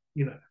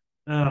 You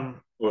know,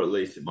 or at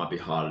least it might be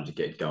harder to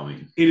get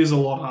going. It is a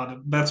lot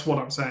harder. That's what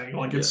I'm saying.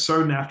 Like it's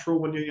so natural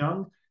when you're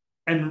young,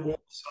 and all of a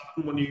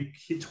sudden when you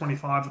hit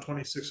 25 or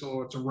 26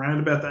 or it's around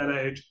about that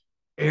age,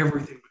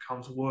 everything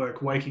becomes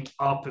work. Waking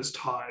up is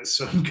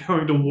tiresome.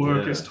 Going to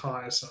work is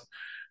tiresome.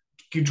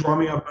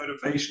 Drumming up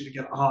motivation to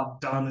get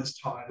art done is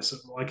tiresome.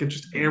 Like it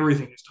just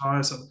everything is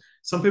tiresome.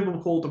 Some people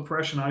call it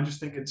depression. I just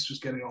think it's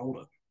just getting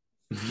older.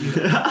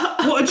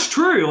 Well, it's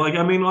true. Like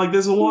I mean, like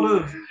there's a lot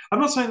of. I'm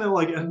not saying that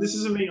like, and this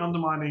isn't me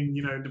undermining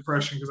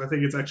depression because I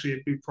think it's actually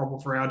a big problem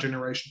for our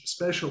generation,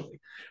 especially.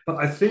 But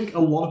I think a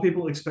lot of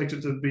people expect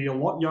it to be a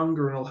lot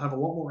younger and they'll have a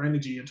lot more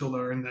energy until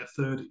they're in their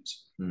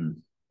 30s.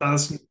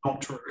 That's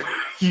not true.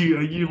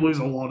 You lose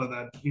a lot of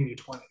that in your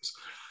 20s.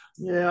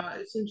 Yeah,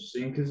 it's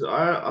interesting because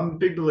I'm a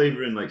big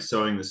believer in like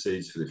sowing the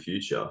seeds for the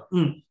future.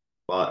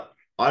 But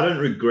I don't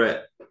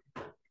regret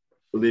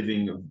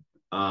living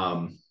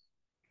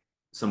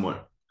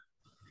somewhat,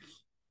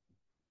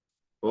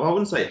 well, I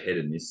wouldn't say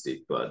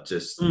hedonistic, but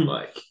just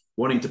like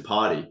wanting to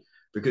party,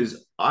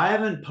 because I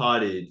haven't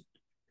partied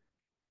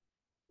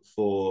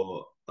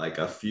for like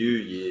a few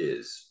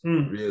years,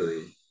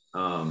 really.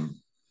 I've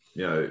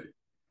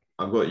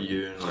got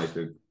you and like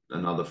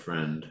another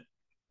friend.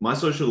 My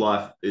social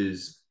life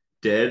is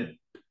dead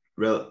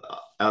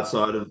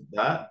outside of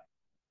that,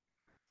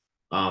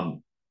 apart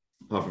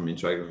from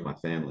interacting with my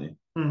family.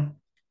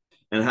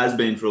 And has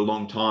been for a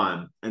long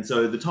time. And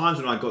so the times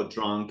when I got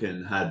drunk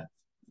and had,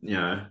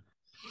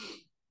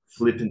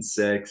 flippant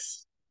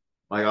sex,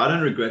 like I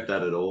don't regret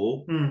that at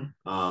all.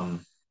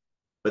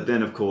 But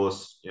then of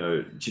course,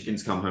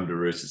 chickens come home to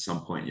roost at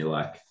some point. You're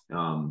like,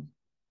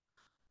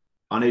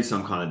 I need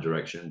some kind of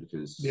direction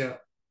because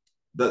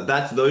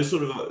that's those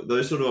sort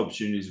of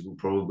opportunities will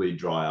probably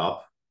dry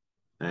up,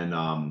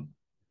 and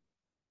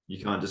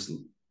you can't just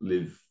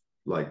live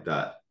like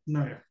that.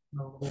 No.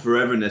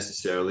 Forever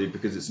necessarily,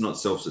 because it's not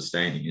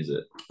self-sustaining, is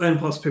it? And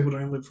plus people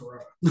don't live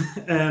forever.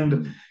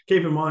 And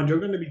keep in mind, you're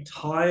going to be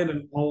tired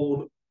and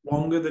old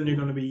longer than you're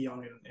going to be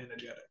young and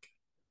energetic.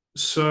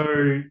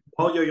 So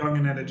while you're young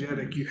and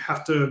energetic, you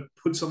have to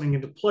put something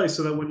into place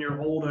so that when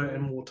you're older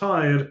and more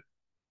tired,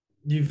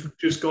 you've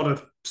just got a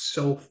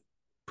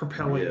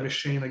self-propelling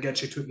machine that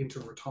gets you into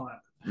retirement.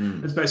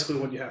 It's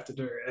basically what you have to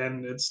do.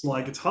 And it's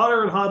like it's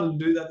harder and harder to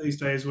do that these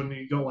days when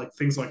you got like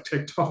things like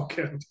TikTok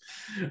and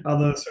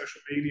other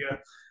social media,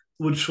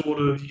 which sort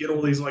of you get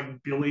all these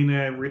like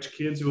billionaire rich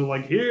kids who are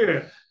like,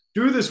 here,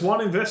 do this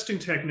one investing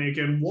technique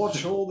and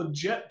watch all the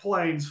jet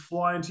planes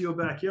fly into your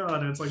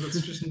backyard. And it's like that's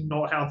just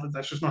not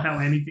how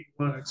anything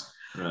works.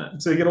 Right.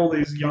 So you get all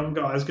these young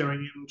guys going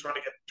in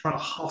trying to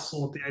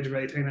hustle at the age of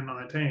 18 and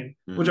 19,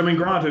 which I mean,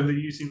 granted, they're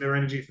using their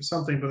energy for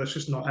something, but that's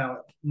just not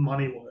how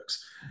money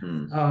works.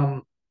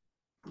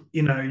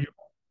 They're only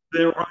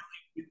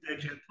with their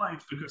jet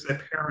planes because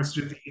their parents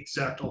do the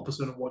exact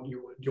opposite of what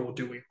you're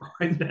doing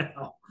right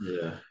now.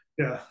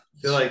 I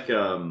feel like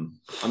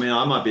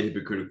I might be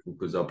hypocritical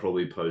because I'll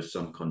probably post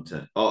some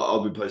content.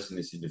 I'll be posting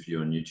this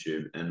interview on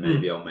YouTube, and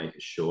maybe I'll make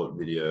a short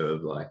video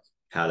of like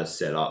how to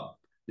set up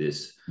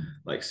this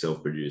like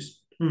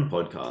self-produced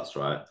podcast,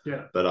 right?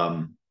 But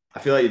I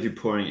feel like if you're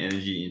pouring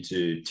energy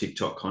into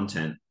TikTok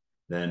content,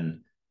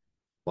 then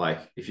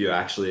like if you're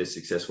actually a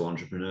successful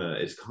entrepreneur,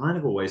 it's kind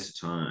of a waste of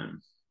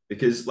time,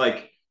 because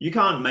like you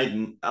can't make,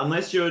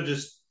 unless you're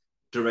just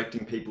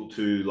directing people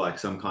to like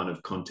some kind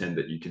of content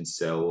that you can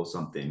sell or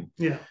something.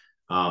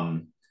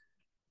 I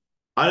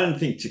don't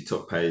think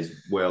TikTok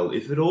pays well,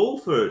 if at all,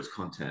 for its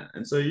content.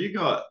 And so you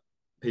got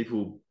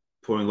people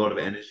pouring a lot of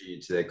energy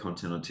into their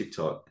content on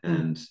TikTok,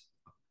 and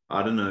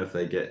I don't know if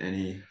they get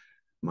any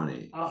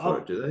money for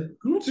it, do they?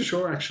 I'm not too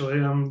sure actually.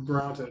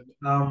 Granted.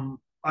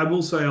 I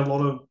will say a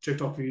lot of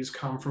TikTok views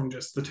come from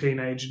just the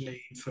teenage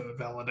need for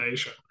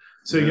validation.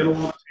 So you get a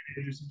lot of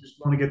teenagers who just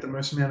want to get the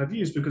most amount of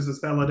views because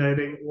it's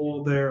validating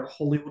all their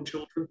Hollywood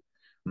children,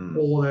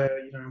 all their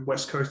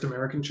West Coast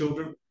American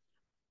children,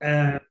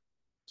 and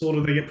sort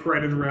of they get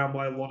paraded around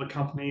by a lot of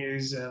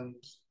companies. And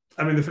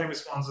I mean, the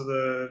famous ones are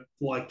the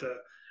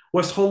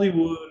West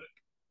Hollywood,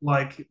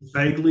 like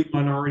vaguely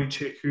minority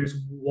chick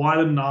who's white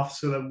enough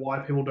so that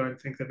white people don't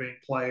think they're being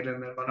played,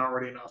 and they're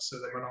minority enough so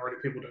that minority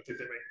people don't think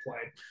they're being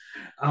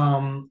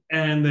played.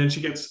 And then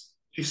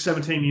she's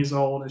 17 years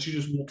old and she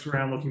just walks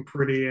around looking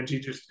pretty, and she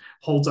just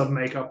holds up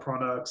makeup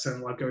products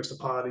and like goes to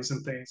parties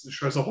and things and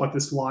shows off like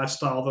this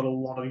lifestyle that a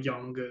lot of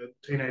younger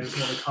teenagers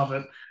want to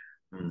covet.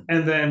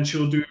 And then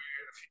she'll do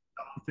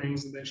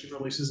things, and then she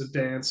releases a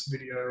dance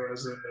video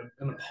as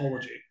an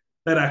apology.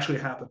 That actually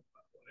happened.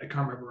 I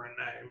can't remember her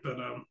name, but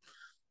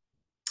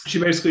she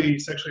basically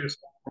sexually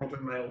assaulted one of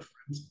her male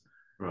friends,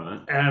 right?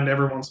 And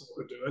everyone saw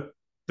her do it.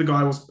 The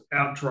guy was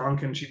out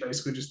drunk, and she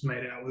basically just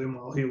made out with him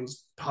while he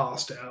was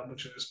passed out,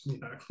 which is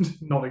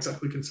not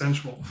exactly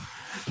consensual.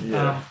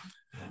 Yeah.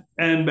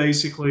 And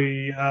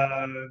basically,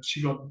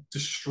 she got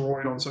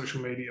destroyed on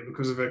social media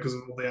because of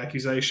all the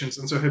accusations.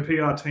 And so her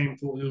PR team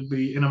thought it would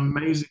be an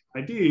amazing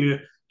idea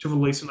to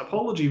release an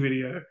apology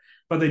video,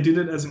 but they did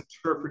it as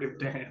interpretive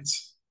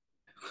dance.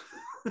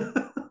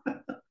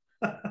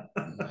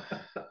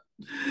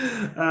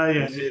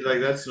 Yeah. See, like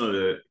that's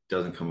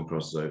doesn't come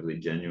across as overly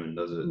genuine,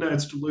 does it? No,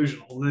 it's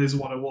delusional. That is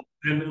what it was.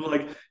 And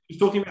like she's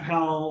talking about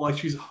how like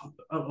she's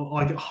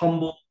like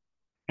humble,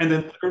 and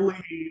then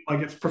literally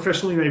like it's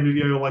professionally made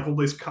video. Like all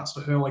these cuts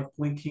to her like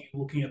blinking,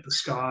 looking at the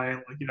sky,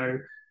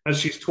 like as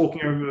she's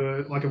talking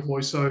over like a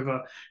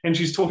voiceover, and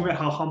she's talking about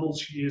how humble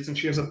she is, and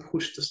she has a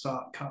push to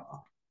start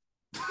car.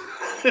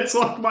 It's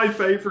like my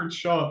favorite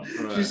shot.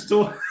 Right. She's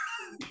still.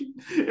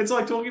 It's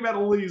like talking about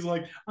all these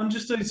like I'm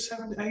just a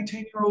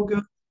 18-year-old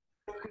girl.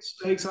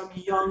 Mistakes. I'm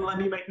young. Let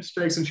me make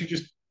mistakes, and she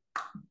just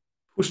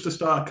pushed to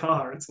start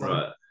car. It's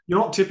like you're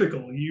not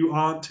typical. You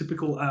aren't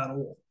typical at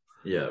all.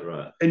 Yeah,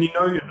 right. And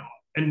you're not,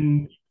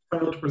 and you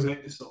fail to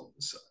present yourself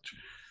as such.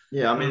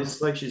 Yeah, I mean,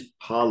 it's like she's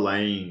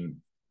parlaying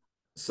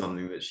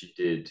something that she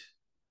did,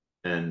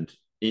 and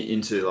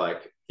into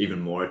like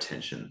even more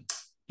attention.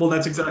 Well,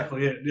 that's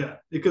exactly it. Yeah,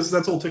 because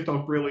that's all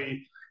TikTok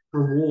really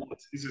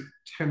rewards is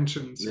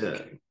attention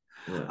seeking.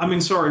 Yeah. I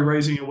mean, sorry,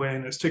 raising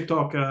awareness.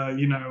 TikTok,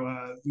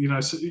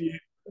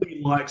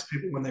 really likes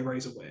people when they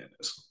raise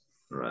awareness.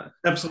 Right.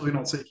 Absolutely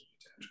not seeking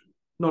attention.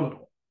 Not at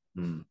all.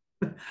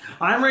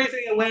 I'm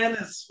raising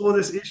awareness for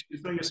this issue,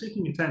 so you're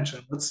seeking attention.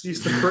 Let's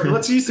use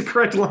the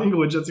correct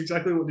language. That's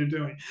exactly what you're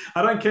doing.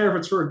 I don't care if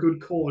it's for a good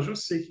cause. You're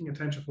seeking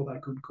attention for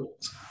that good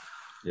cause.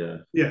 Yeah.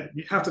 Yeah.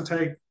 You have to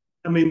take.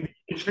 I mean,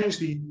 you change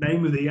the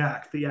name of the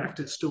act. The act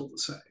is still the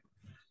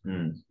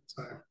same.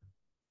 So,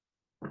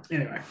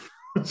 anyway.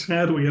 So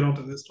how do we get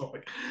onto this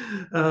topic?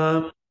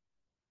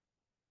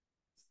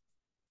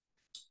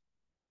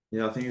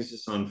 Yeah, I think it's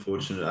just an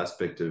unfortunate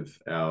aspect of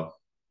our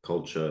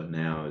culture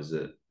now is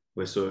that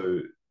we're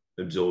so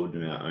absorbed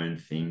in our own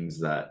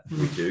things that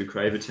we do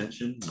crave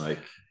attention. Like,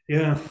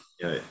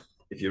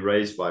 if you're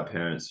raised by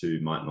parents who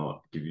might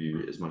not give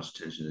you as much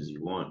attention as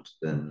you want,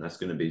 then that's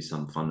going to be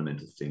some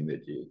fundamental thing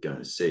that you're going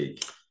to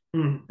seek.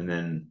 And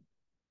then,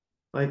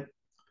 like,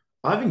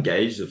 I've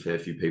engaged a fair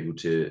few people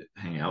to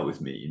hang out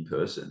with me in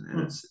person,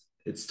 and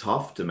it's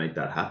tough to make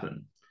that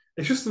happen.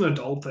 It's just an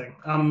adult thing.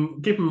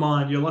 Keep in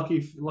mind, you're lucky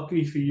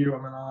for you.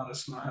 I'm an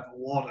artist, and I have a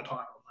lot of time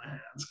on my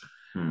hands.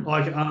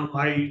 Like,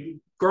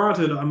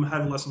 granted, I'm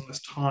having less and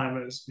less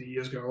time as the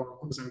years go on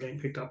because I'm getting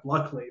picked up,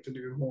 luckily, to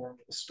do more and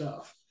more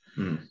stuff.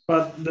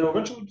 But there'll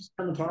eventually just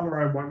come a time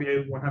where I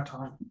won't have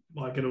time.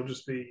 Like, it'll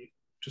just be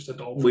just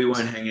adult. We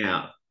won't hang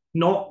out.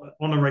 Not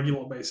on a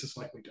regular basis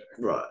like we do.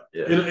 Right.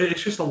 Yeah.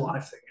 It's just a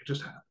life thing. It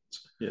just happens.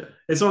 Yeah.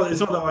 It's not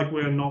that like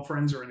we're not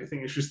friends or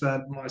anything. It's just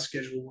that my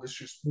schedule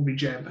will be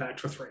jam packed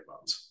for 3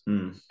 months.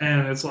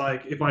 And it's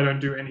like if I don't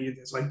do any of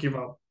this, I give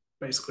up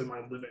basically my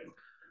living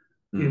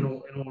in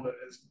order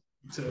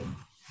to.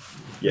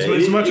 Yeah.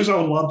 As much as I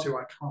would love to,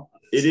 I can't.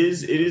 It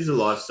is a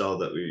lifestyle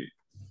that we.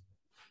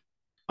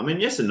 I mean,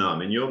 yes and no. I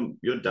mean,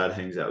 your dad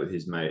hangs out with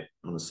his mate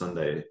on a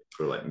Sunday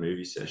for like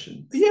movie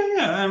session.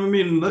 Yeah. I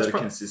mean, that's a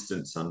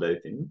consistent Sunday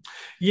thing.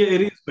 Yeah,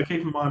 it is. But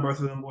keep in mind, both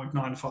of them work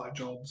 9 to 5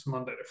 jobs,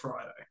 Monday to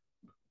Friday.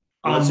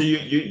 So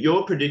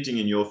you're predicting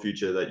in your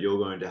future that you're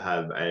going to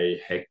have a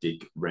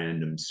hectic,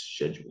 random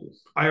schedule.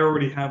 I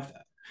already have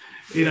that,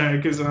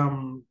 because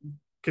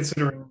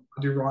considering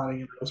I do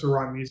writing and I also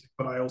write music,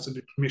 but I also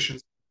do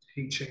commissions,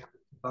 teaching,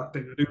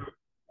 conducting. I do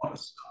a lot of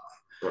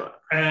stuff. Right.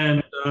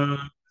 And it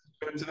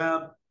turns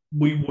out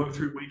we work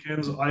through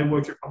weekends. I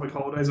work through public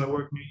holidays. I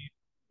work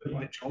at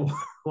my job.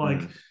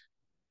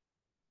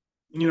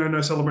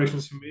 No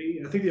celebrations for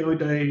me. I think the only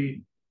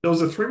day there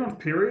was a 3-month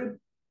period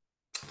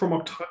from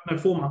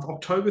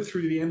October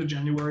through the end of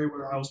January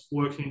where I was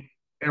working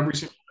every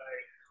single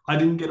day. I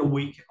didn't get a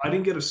week. I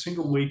didn't get a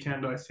single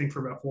weekend, I think,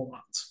 for about 4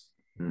 months.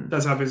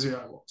 That's how busy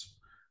I was.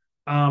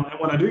 And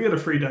when I do get a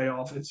free day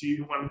off, it's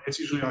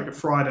usually like a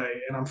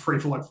Friday, and I'm free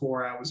for like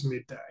 4 hours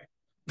midday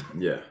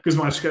Yeah. because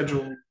my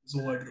schedule is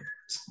all over the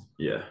place.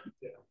 Yeah.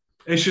 Yeah.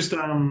 It's just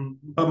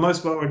but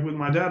most like with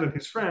my dad and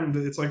his friend,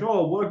 it's like,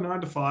 oh, work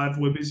 9 to 5,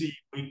 we're busy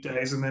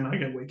weekdays, and then I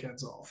get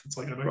weekends off. It's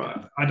like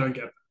I don't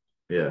get that.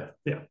 Yeah.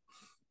 Yeah.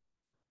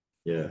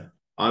 Yeah.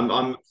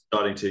 I'm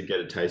starting to get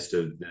a taste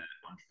of the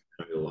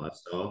entrepreneurial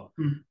lifestyle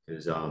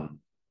because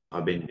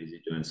I've been busy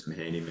doing some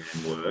handyman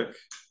work.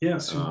 Yeah,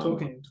 so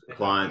talking to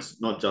clients,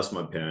 not just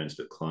my parents,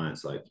 but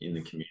clients like in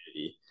the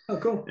community. Oh,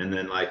 cool. And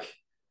then like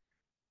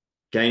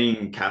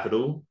gaining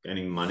capital,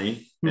 gaining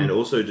money, and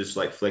also just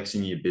like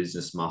flexing your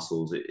business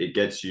muscles. It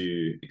gets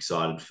you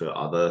excited for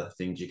other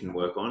things you can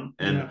work on.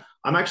 And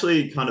I'm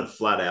actually kind of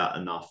flat out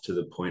enough to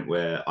the point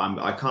where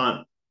I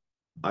can't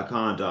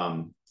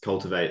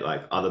cultivate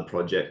like other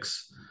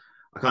projects.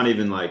 I can't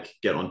even like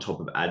get on top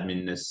of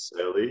admin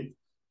necessarily,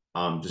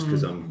 just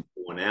because I'm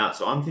worn out.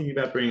 So I'm thinking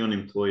about bringing on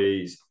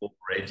employees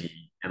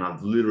already, and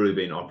I've literally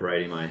been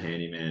operating my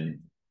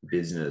handyman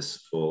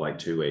business for like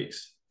 2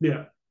 weeks.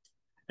 Yeah,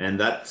 and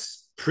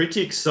that's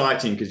pretty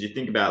exciting because you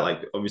think about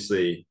like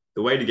obviously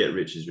the way to get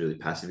rich is really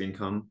passive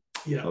income.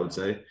 Yeah, I would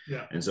say.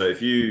 Yeah, and so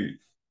if you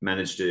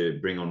manage to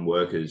bring on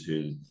workers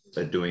who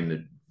are doing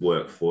the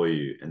work for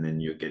you, and then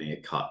you're getting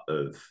a cut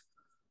of,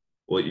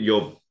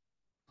 well,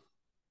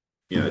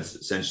 it's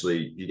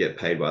essentially you get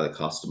paid by the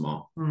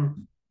customer,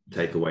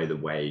 take away the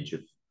wage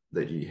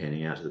that you're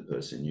handing out to the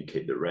person, you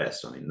keep the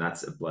rest. I mean,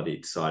 that's a bloody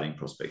exciting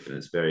prospect, and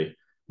it's very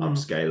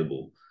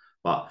upscalable.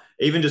 But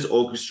even just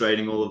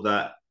orchestrating all of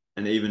that,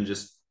 and even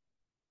just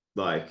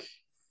like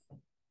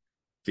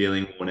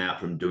feeling worn out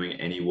from doing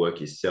any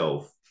work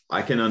yourself,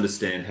 I can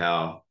understand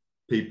how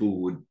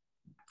people would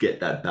get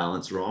that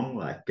balance wrong,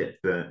 like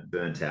get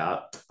burnt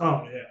out.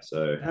 Oh yeah.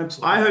 So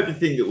absolutely. I hope to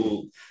think that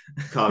we'll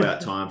carve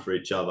out time for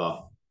each other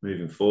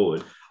moving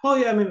forward. Oh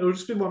yeah, I mean, it'll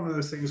just be one of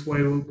those things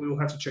where we'll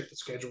have to check the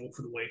schedule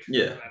for the week.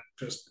 Yeah,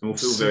 and we'll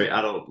feel very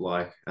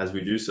adult-like as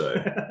we do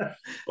so.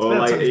 Or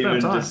like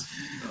even just,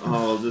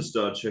 I'll just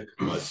start checking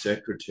my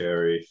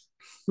secretary.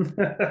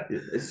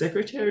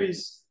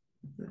 Secretaries,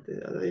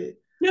 are they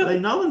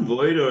null and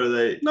void, or are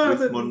they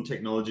with modern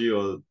technology?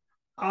 Or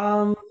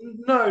no,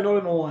 not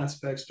in all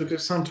aspects,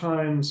 because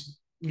sometimes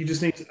you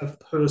just need a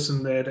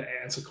person there to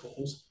answer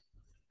calls.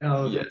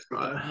 Yeah,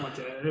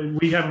 right.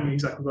 We haven't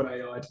exactly got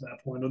AI to that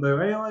point,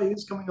 although AI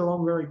is coming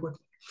along very quickly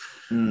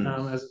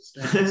as it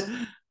stands.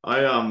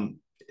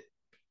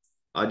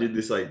 I did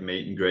this like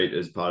meet and greet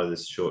as part of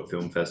this short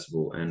film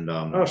festival, and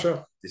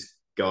sure. This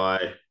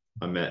guy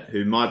I met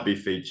who might be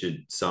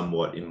featured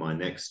somewhat in my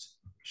next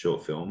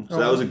short film. So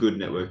that was a good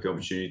network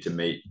opportunity to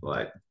meet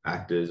like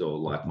actors or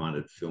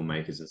like-minded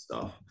filmmakers and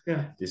stuff.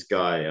 Yeah. This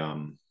guy,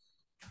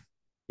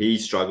 he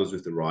struggles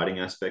with the writing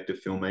aspect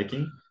of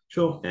filmmaking.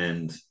 Sure.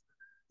 And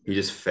he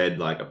just fed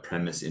like a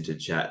premise into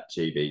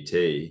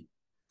ChatGPT,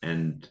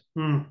 and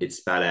it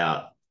spat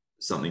out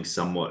something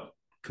somewhat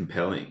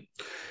compelling.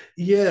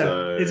 Yeah,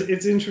 so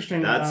it's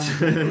interesting. That's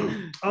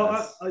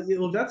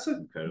that's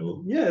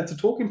incredible. Yeah, it's a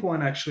talking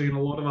point actually in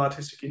a lot of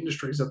artistic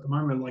industries at the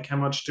moment. Like, how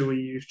much do we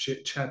use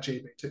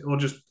ChatGPT or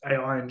just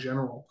AI in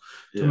general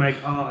to make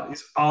art?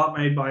 Is art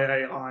made by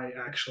AI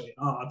actually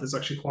art? There's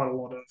actually quite a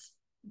lot of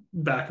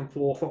back and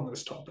forth on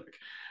this topic.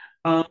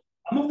 I'm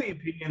of the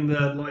opinion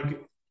that like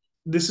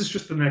this is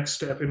just the next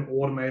step in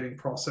automating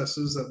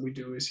processes that we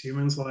do as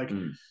humans. Like,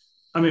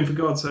 I mean, for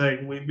God's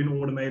sake, we've been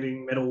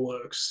automating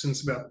metalworks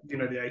since about the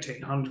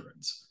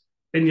 1800s,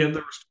 and yet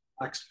there are still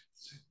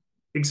blacksmiths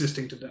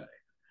existing today.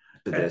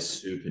 But they're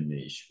super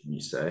niche, when you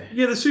say.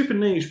 Yeah, they're super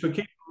niche, but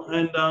keep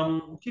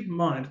in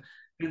mind,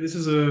 and this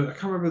is I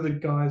can't remember the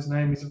guy's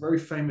name. He's a very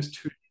famous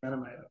 2D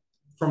animator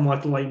from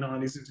like the late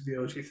 90s into the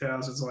early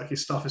 2000s. Like,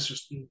 his stuff is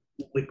just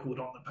liquid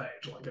on the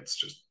page. Like, it's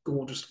just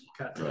gorgeous to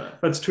look at. Right.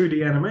 But it's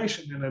 2D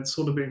animation, and it's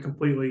sort of been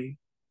completely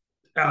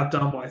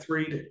outdone by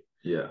 3D.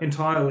 Yeah.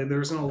 Entirely.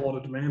 There isn't a lot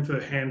of demand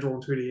for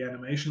hand-drawn 2D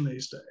animation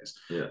these days.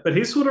 Yeah. But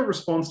his sort of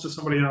response to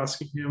somebody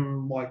asking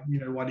him, like,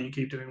 why do you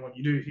keep doing what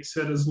you do? He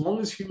said, as long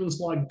as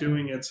humans like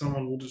doing it,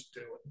 someone will just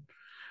do it.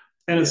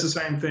 And it's the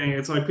same thing.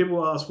 It's like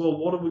people ask, well,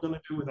 what are we going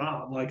to do with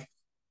art? Like,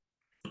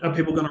 are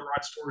people going to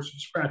write stories from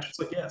scratch? It's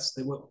like, yes,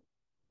 they will.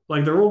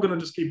 Like, they're all going to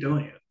just keep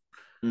doing it.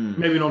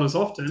 Maybe not as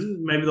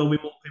often. Maybe there'll be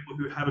more people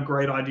who have a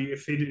great idea,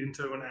 feed it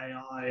into an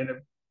AI, and it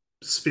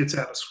spits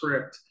out a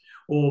script.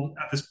 Or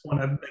at this point,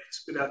 they can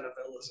spit out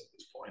novellas at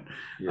this point.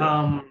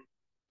 Yeah.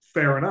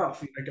 Fair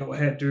enough. Go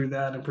ahead, do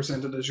that, and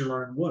present it as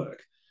your own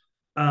work.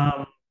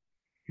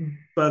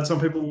 But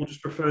some people will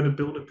just prefer to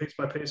build it piece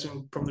by piece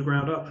and from the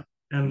ground up.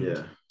 And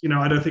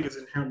I don't think it's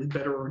inherently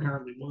better or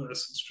inherently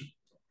worse. It's just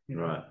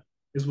right,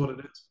 is what it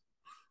is.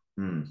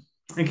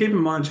 And keep in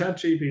mind,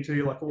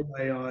 ChatGPT, like all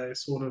AI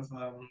sort of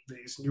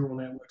these neural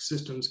network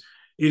systems,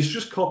 is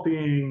just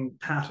copying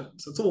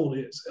patterns. That's all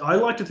it is. I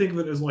like to think of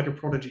it as like a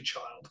prodigy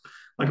child,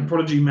 like a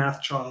prodigy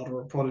math child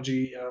or a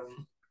prodigy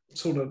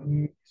sort of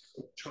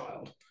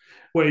child,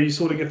 where you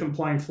sort of get them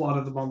playing Flight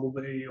of the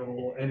Bumblebee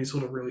or any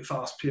sort of really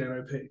fast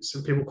piano piece,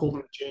 and people call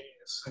them a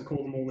genius and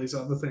call them all these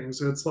other things.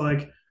 So it's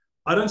like,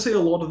 I don't see a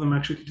lot of them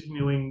actually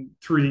continuing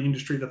through the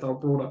industry that they were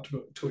brought up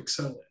to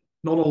excel in.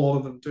 Not a lot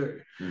of them do.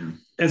 Mm. And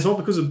it's not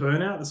because of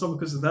burnout. It's not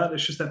because of that.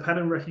 It's just that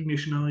pattern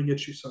recognition only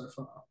gets you so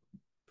far,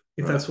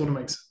 if that sort of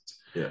makes sense.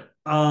 Yeah.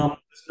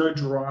 There's no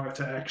drive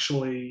to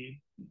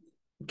actually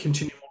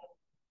continue on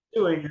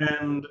doing,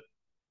 and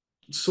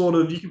sort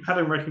of you can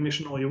pattern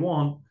recognition all you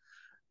want.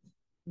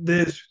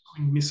 There's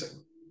something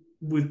missing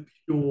with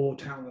pure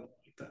talent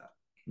like that.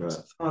 Right.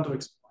 So it's hard to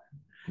explain.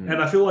 Mm.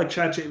 And I feel like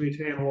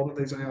ChatGPT and a lot of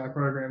these AI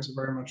programs are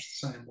very much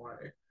the same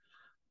way.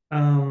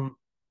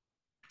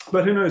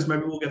 But who knows?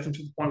 Maybe we'll get them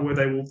to the point where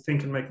they will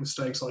think and make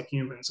mistakes like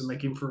humans and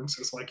make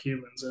inferences like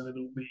humans, and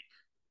it'll be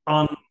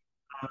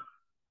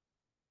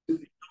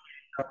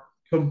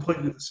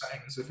completely the same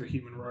as if a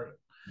human wrote it.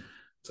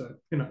 So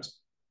who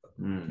knows?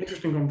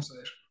 Interesting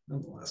conversation,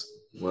 nonetheless.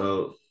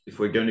 Well, if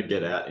we're going to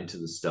get out into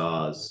the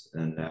stars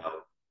and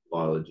our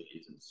biology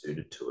isn't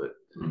suited to it,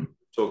 and we've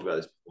talked about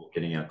this before,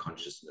 getting our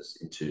consciousness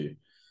into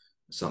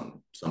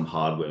some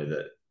hardware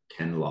that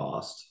can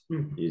last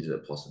is a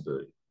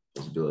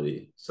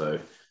possibility. So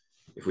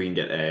if we can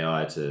get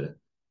AI to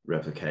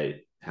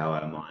replicate how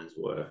our minds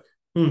work,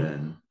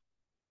 then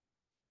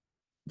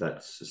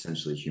that's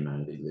essentially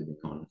humanity living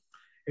on.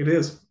 It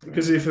is,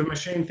 because if a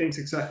machine thinks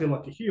exactly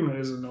like a human,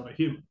 is it not a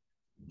human?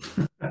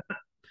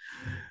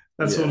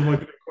 That's sort of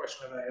like a big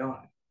question of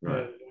AI.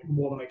 Right.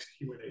 What makes a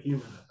human a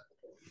human?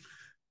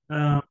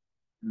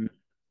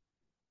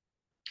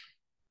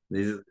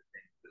 These are the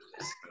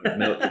things that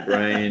melt the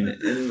brain.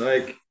 And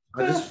like,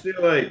 I just feel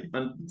like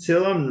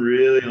until I'm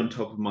really on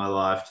top of my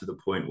life to the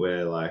point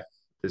where like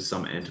there's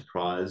some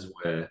enterprise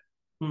where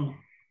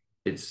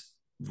it's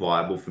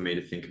viable for me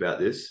to think about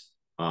this,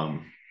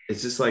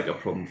 it's just like a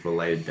problem for a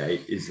later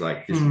date, is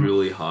like this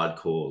really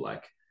hardcore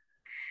like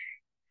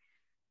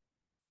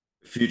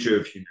future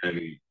of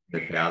humanity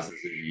in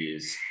thousands of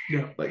years,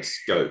 like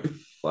scope.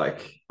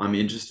 Like I'm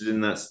interested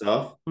in that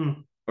stuff,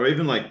 or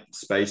even like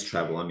space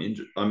travel. I'm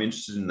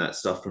interested in that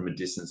stuff from a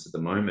distance at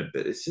the moment,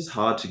 but it's just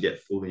hard to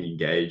get fully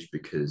engaged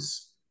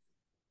because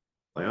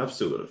like I've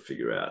still got to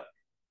figure out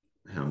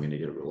how I'm going to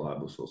get a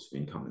reliable source of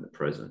income in the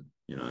present,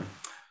 you know.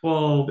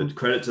 Well, but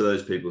credit to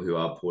those people who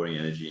are pouring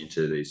energy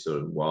into these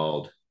sort of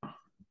wild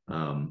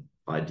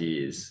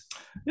ideas.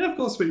 Yeah, of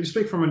course, but you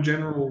speak from a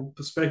general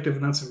perspective,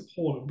 and that's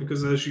important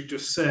because, as you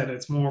just said,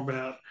 it's more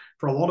about,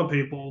 for a lot of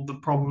people, the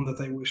problem that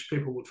they wish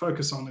people would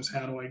focus on is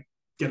how do I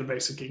get a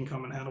basic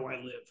income and how do I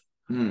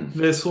live?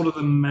 They're sort of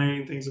the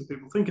main things that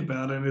people think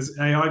about. And is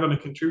AI going to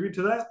contribute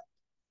to that?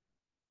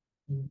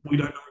 We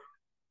don't know.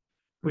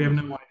 We have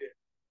no idea.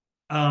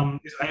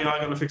 Is AI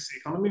going to fix the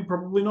economy?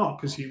 Probably not,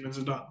 because humans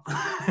are done.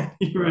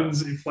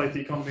 Humans inflate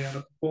the economy out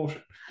of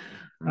proportion.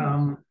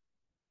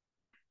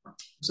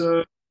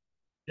 So,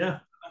 yeah,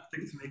 I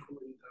think it's an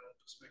equally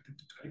perspective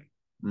to take.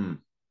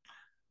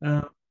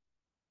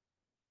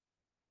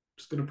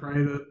 Just going to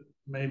pray that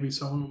maybe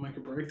someone will make a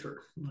breakthrough.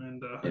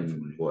 And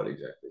in what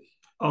exactly?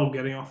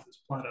 Getting off this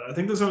planet. I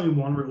think there's only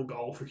one real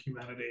goal for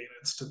humanity, and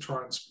it's to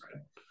try and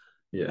spread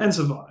and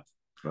survive.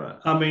 Right.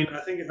 I mean, I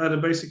think at a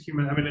basic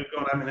human,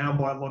 how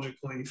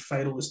biologically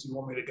fatalist do you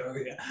want me to go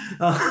here?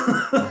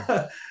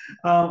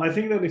 I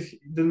think that if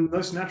the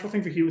most natural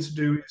thing for humans to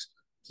do is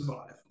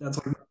survive. That's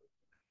like,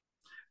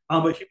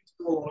 but humans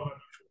do a lot of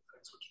unusual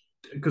things,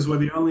 because we're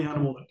the only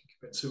animal that can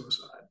commit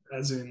suicide,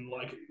 as in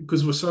like,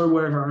 because we're so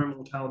aware of our own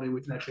mortality, we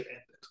can actually end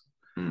it.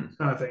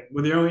 Kind of thing.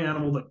 We're the only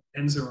animal that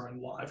ends their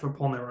own life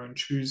upon their own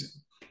choosing.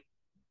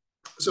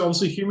 So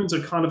obviously humans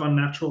are kind of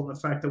unnatural in the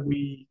fact that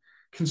we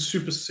can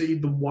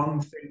supersede the one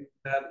thing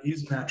that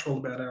is natural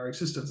about our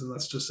existence, and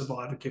that's to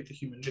survive and keep the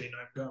human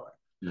genome going.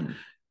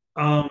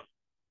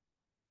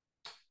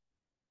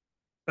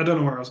 I don't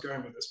know where I was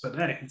going with this, but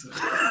hey,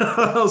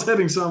 I was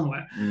heading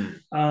somewhere.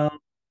 Our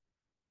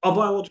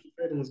biological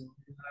fatalism.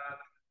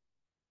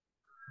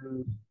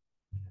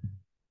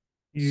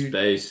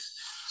 Space.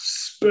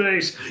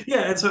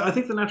 Yeah, and so I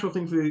think the natural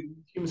thing for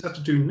humans have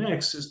to do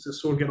next is to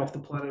sort of get off the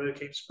planet and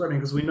keep spreading,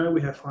 because we know we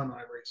have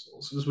finite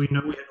resources. We know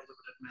we have a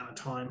limited amount of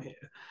time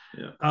here.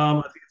 I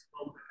think it's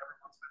probably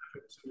everyone's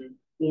benefit to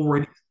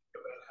already think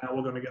about how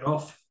we're going to get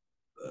off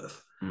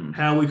Earth,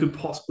 how we could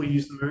possibly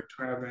use the moon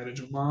to our advantage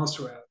or Mars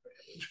to our advantage.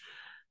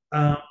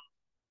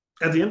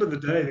 At the end of the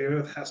day, the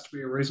Earth has to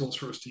be a resource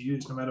for us to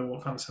use, no matter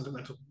what kind of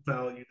sentimental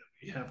value that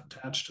we have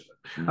attached to it.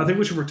 I think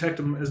we should protect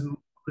them as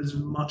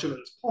much of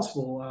it as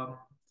possible.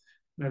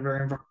 They're very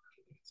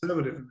environmentally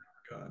conservative in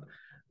that regard.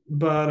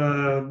 But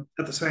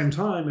at the same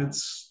time,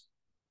 it's...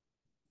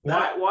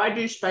 Why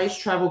do space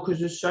travel? Because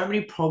there's so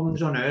many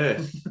problems on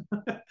Earth.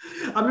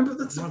 I mean, but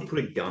that's... I want to put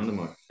a gun to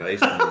my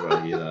face whenever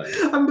I hear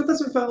that. I mean, but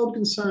that's a valid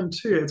concern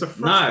too. It's a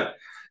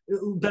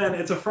Ben,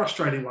 it's a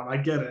frustrating one. I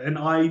get it. And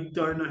I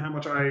don't know how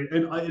much it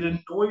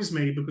annoys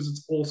me because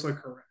it's also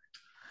correct.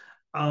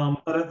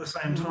 But at the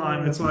same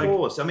time, it's like... Of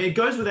course. I mean, it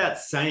goes without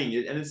saying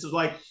it. And it's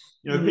like...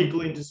 You know, people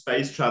into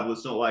space travel,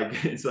 it's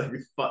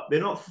like they're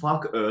not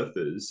fuck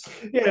earthers.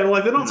 Yeah,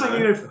 like they're not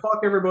saying,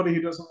 fuck everybody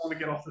who doesn't want to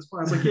get off this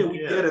planet. It's like, yeah, we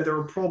get it. There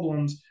are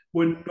problems.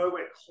 We're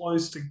nowhere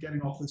close to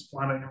getting off this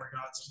planet in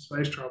regards to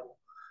space travel.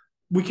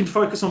 we can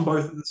focus on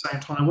both at the same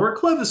time. We're a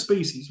clever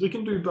species. We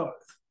can do both.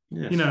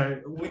 Yes. You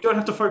know, we don't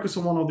have to focus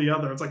on one or the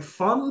other. It's like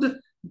fund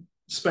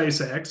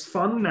SpaceX,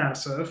 fund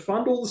NASA,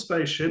 fund all the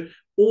space shit,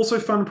 also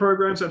fund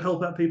programs that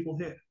help out people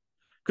here.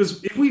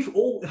 Because if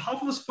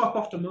half of us fuck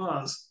off to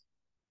Mars,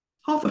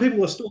 half the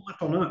people are still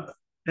left on Earth.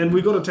 And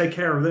we've got to take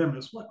care of them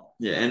as well.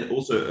 Yeah, and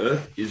also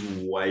Earth is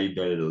way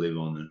better to live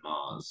on than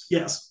Mars.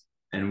 Yes.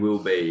 And will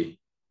be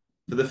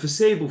for the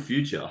foreseeable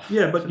future.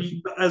 Yeah, but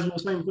as we were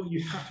saying before,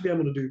 you have to be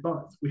able to do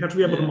both. We have to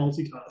be able to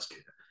multitask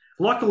here.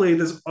 Luckily,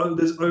 there's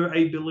over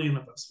 8 billion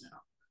of us now.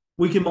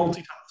 We can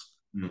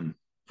multitask.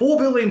 4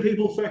 billion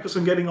people focus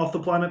on getting off the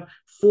planet.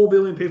 4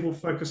 billion people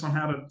focus on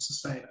how to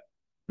sustain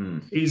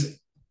it. Easy.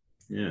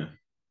 Yeah.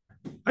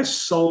 I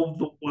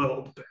solved the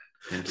world, Ben.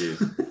 Thank you.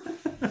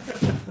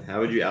 How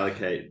would you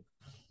allocate?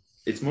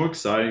 It's more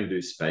exciting to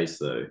do space,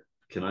 though.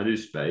 Can I do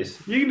space?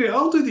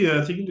 I'll do the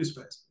Earth. You can do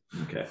space.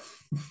 Okay.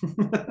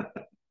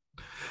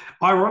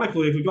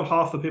 Ironically, if we got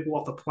half the people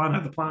off the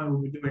planet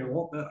would be doing a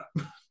lot better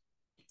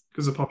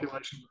because of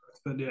population growth.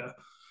 But yeah.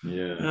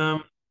 Yeah.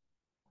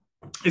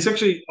 It's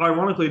actually,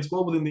 ironically, it's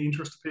well within the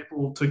interest of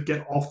people to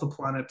get off the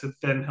planet to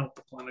then help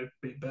the planet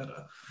be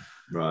better.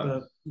 Right.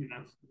 But,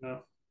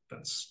 no,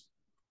 that's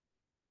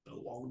a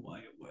long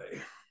way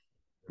away.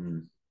 Do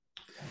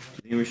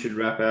you think we should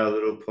wrap our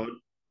little pod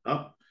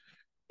up?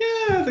 Yeah,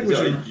 I think we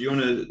should. Do you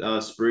want to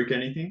spruik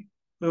anything?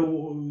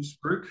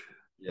 Spruik?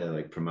 Yeah,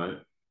 like promote.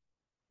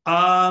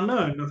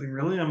 No, nothing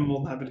really. I'm more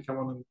than happy to come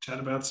on and chat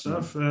about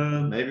stuff.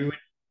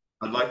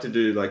 I'd like to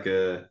do like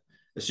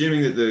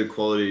assuming that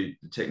the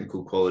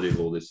technical quality of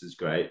all this is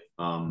great.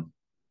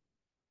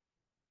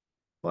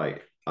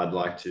 Like I'd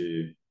like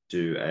to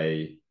do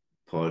a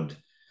pod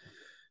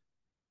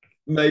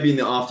maybe in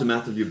the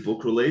aftermath of your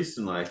book release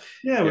and we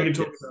can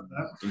talk about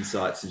that.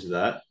 Insights into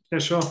that. Yeah,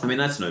 sure. I mean,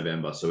 that's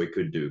November, so we'll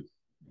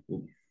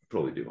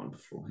probably do one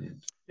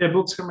beforehand. Yeah,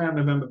 books come out in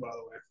November, by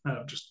the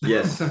way.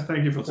 Yes.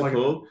 Thank you for plugging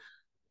it.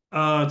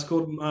 It's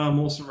called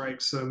Mawson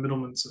Rake's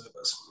Middleman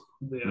Service,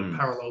 the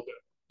parallel bit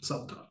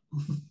subtitle.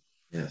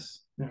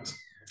 Yes.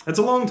 It's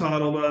a long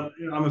title, but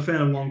I'm a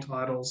fan of long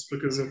titles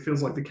because it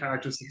feels like the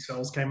characters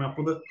themselves came up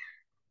with it.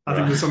 I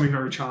think there's something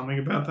very charming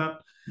about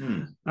that.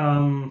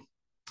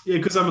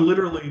 Because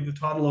the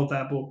title of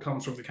that book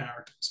comes from the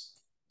characters.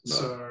 Right.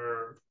 So,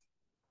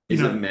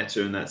 is it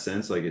meta in that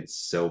sense? Like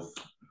it's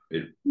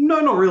no,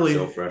 not really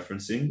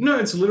self-referencing. No,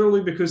 it's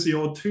literally because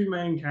your three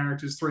main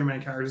characters,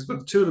 but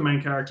the two of the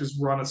main characters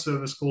run a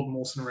service called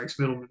Mawson Rake's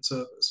Middleman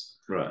Service.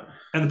 Right.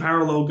 And the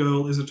parallel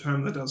girl is a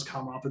term that does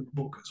come up in the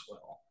book as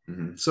well.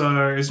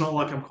 So it's not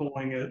like I'm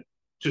calling it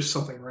just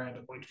something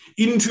random, like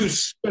Into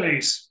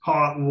Space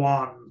Part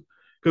 1.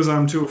 Because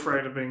I'm too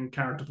afraid of being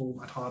characterful with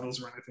my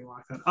titles or anything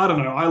like that. I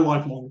don't know. I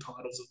like long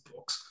titles of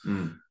books.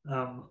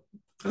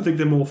 I think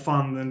they're more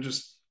fun than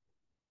just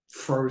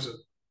Frozen.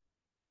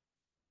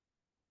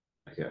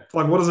 Okay.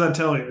 Like, what does that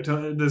tell you?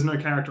 There's no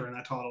character in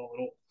that title at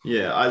all.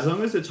 Yeah, as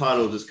long as the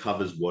title just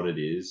covers what it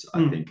is,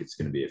 I think it's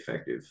going to be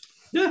effective.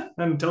 Yeah,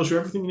 and tells you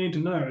everything you need to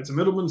know. It's a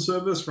middleman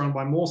service run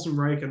by Mawson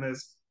Rake, and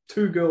there's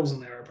 2 girls in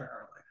there, apparently.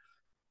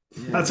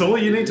 Yeah, that's all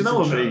you need to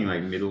know about.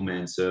 Like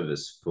middleman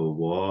service for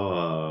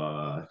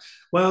what?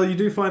 Well, you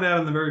do find out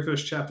in the very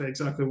first chapter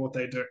exactly what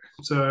they do.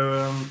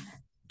 So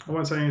I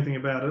won't say anything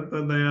about it,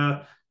 but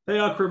they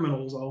are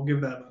criminals. I'll give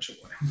that much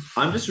away.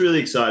 I'm just really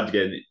excited to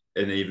get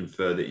an even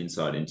further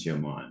insight into your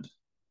mind.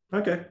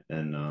 Okay.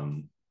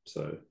 And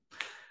so.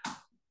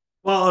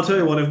 Well, I'll tell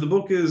you what. If the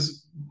book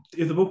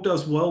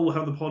does well, we'll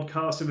have the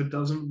podcast. If it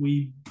doesn't,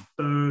 we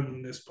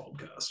burn this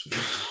podcast.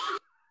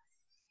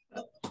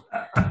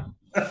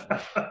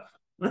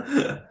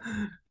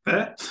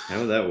 Fair? How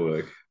would that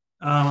work?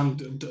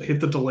 Hit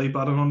the delete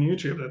button on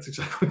YouTube. That's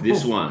exactly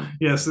this one.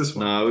 Yes, this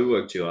one. No, we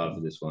worked too hard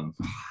for this one.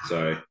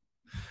 Sorry.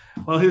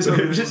 Well, here's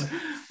just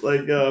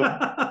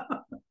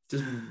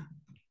just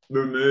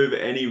remove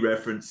any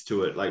reference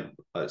to it, like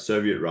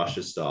Soviet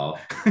Russia style.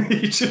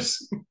 you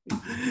just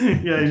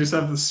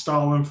have the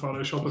Stalin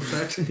Photoshop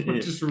effect.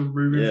 Just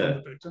remove it from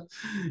the picture.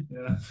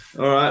 Yeah.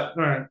 All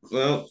right.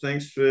 Well,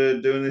 thanks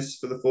for doing this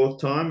for the 4th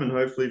time, and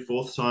hopefully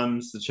 4th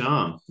time's the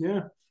charm.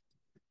 Yeah.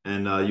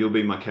 And you'll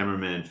be my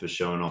cameraman for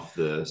showing off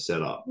the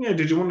setup. Yeah.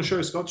 Did you want to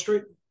show Scott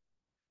Street?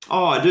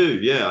 Oh, I do.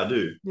 Yeah, I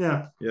do.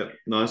 Yeah. Yep.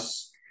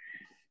 Nice.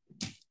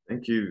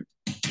 Thank you.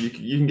 You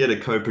can get a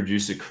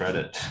co-producer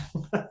credit.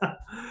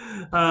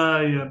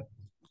 Yeah.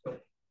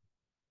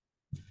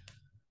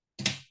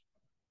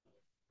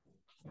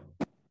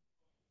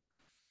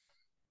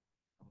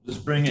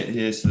 Just bring it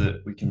here so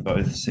that we can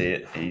both see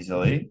it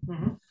easily.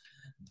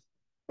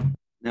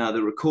 Now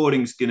the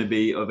recording's going to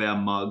be of our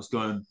mugs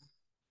going,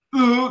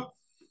 how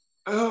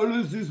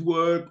does this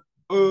work?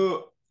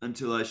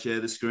 Until I share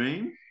the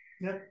screen.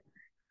 Yep.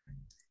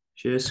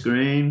 Share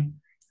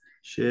screen.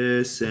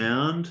 Share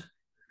sound.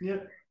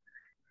 Yep.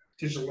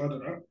 Did you load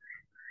it up?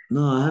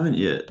 No, I haven't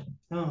yet.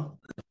 Oh.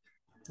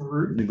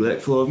 Rude.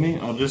 Neglectful of me.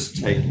 I'll just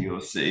take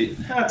your seat.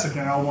 That's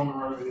okay. I'll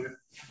wander over here.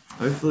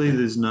 Hopefully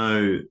there's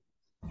nothing.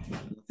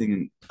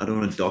 I don't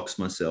want to dox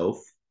myself.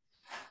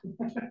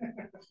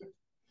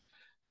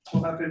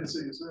 I'm happy to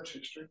see your search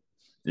history.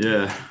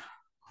 Yeah.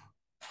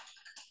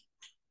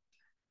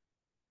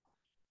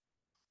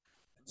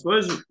 I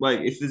suppose,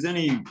 like, if there's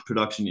any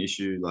production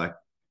issue, like,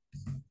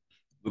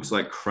 looks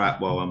like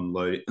crap while I'm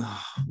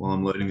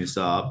loading this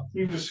up,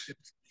 You just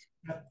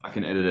I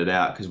can edit it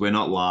out because we're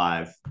not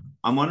live.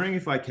 I'm wondering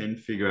if I can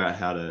figure out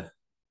how to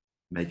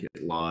make it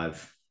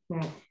live.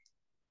 Hmm.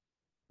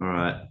 All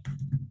right.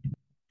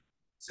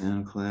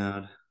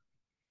 SoundCloud.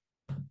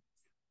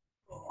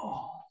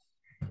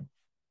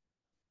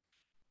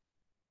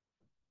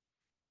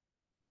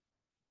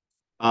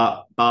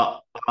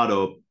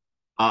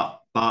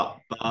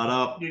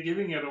 You're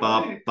giving it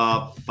Bop, away.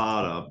 bop,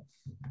 bop,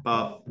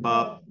 bop,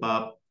 bop,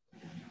 bop,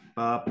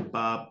 bop,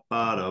 bop,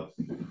 bop,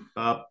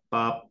 bop,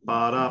 bop,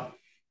 bop.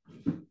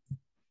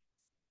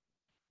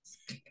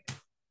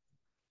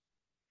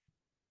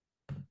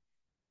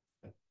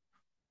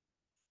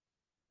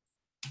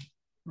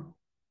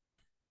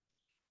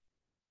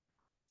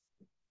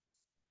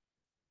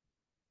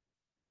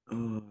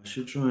 Oh, I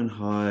should try and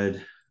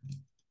hide.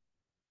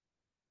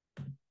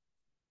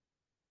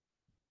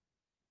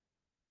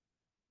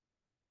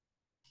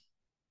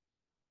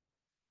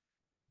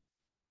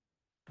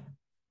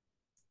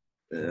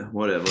 Yeah,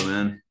 whatever,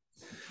 man.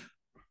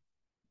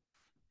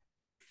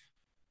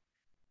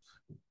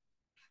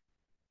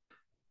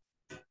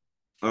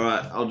 All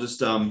right, I'll just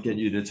get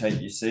you to take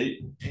your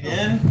seat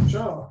again.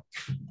 Sure.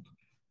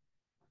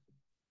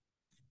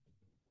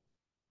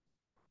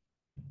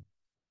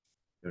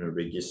 You're gonna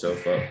rig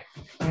yourself up.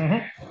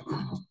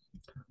 Mm-hmm.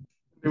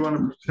 Do you want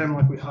to pretend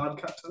like we hard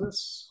cut to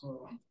this?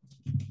 Or...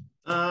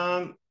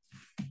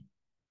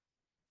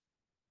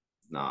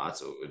 Nah,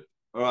 it's all good.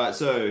 All right,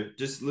 so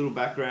just a little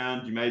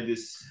background. You made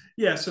this.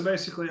 Yeah, so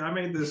basically, I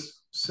made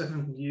this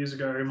 7 years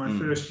ago in my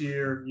first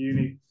year of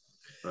uni.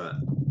 Right.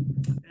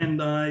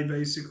 And I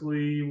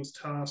basically was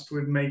tasked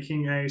with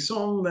making a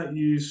song that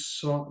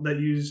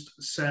used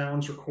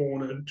sounds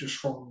recorded just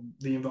from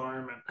the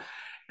environment.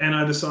 And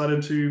I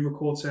decided to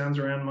record sounds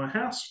around my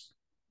house,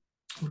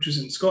 which is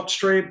in Scott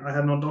Street. I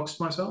had not doxed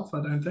myself, I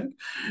don't think.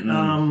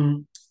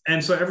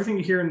 And so everything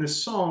you hear in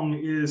this song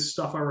is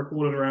stuff I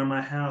recorded around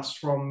my house,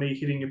 from me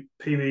hitting a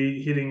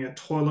PB, hitting a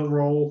toilet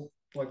roll,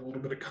 like a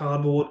little bit of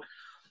cardboard,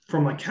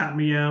 from my cat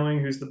meowing,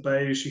 who's the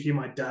bass. You hear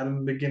my dad in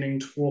the beginning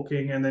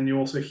talking, and then you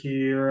also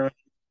hear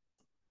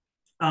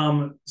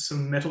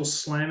some metal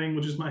slamming,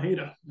 which is my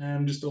heater,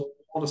 and just a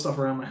lot of stuff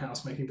around my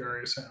house making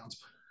various sounds.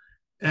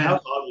 And how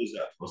hard was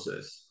that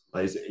process?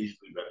 Like, is it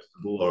easily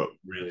replicable, or it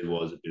really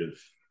was a bit of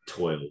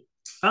toil?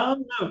 No,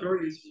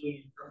 very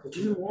easily.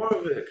 Do more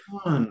of it.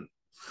 Come on.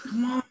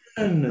 I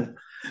don't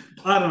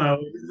know.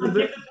 Give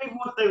the people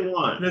what they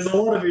want. There's a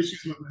lot of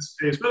issues with this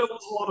piece, but it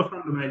was a lot of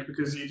fun to make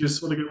because you just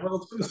sort of go, well,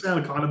 it's going to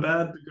sound kind of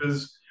bad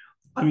because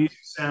I'm using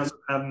sounds that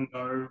have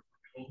no,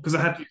 because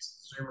I had to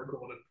use the Zoom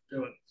recorder to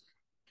do it.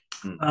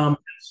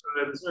 So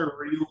there's no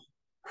real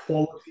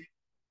quality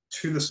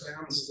to the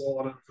sounds. There's a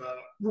lot of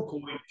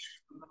recording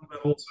issues with them,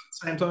 but also at the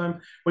same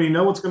time, when you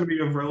know it's going to be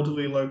of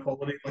relatively low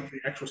quality, like the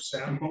actual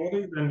sound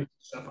quality, then you can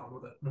just have fun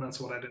with it, and that's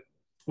what I did.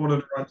 What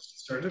did I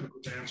just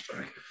stereotypical dance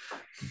track?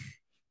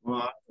 Well,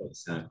 I thought the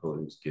sound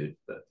quality was good,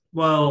 but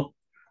well,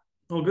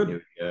 all good.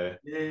 Here we go.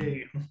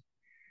 Yay.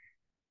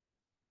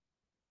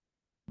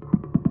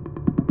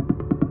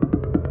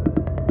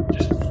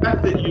 Just the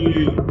fact that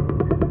you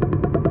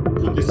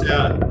put this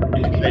out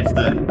indicates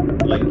that,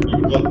 like,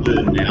 you've got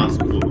the nous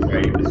for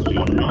creating this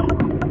genre.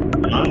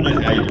 And I don't know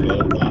how you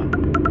develop that.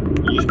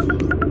 You just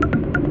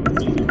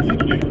something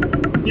new.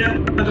 Yeah,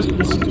 I just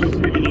listened to a few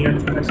video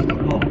tracks and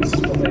thought, this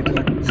is what they do.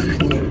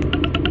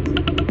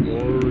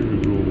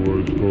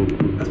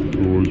 I've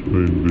always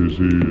been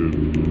busy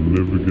and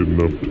never get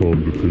enough time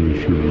to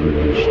finish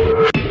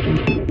everything.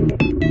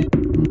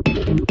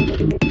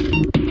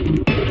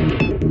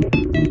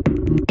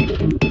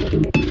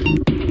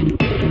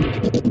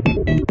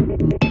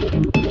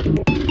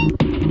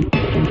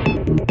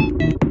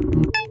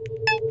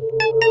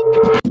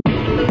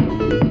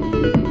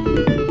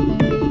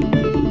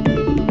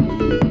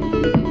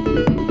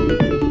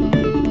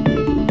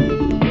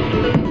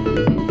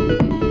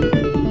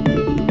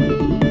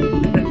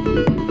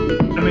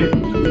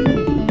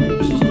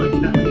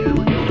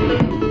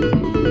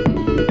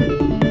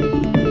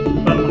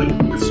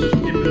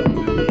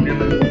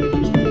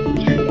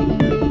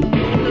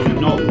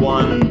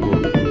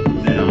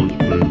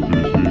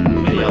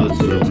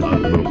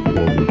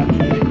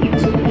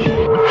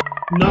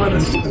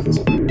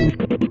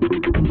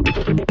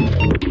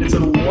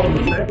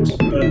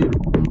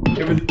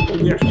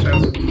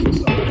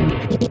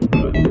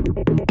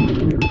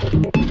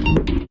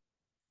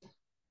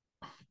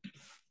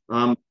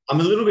 I'm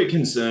a little bit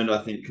concerned,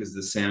 I think, because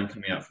the sound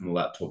coming out from the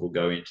laptop will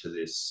go into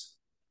this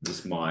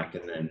mic,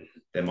 and then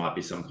there might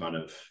be some kind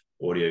of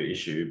audio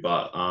issue.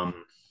 But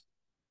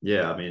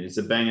yeah, I mean, it's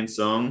a banging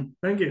song.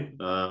 Thank you.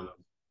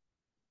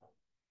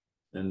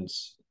 And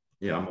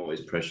yeah, I'm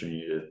always pressuring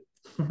you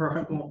to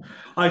right. Well,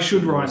 I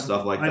should write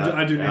stuff like that.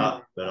 I do.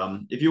 But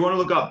if you want to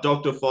look up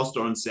Dr.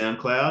 Foster on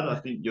SoundCloud, I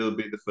think you'll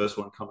be the first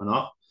one coming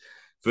up.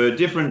 For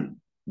different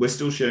we're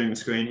still sharing the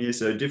screen here.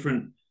 So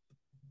different,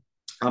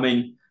 I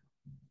mean,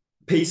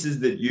 pieces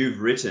that you've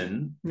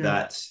written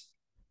that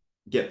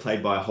get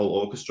played by a whole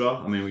orchestra.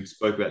 I mean, we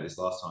spoke about this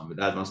last time, but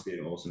that must be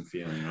an awesome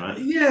feeling, right?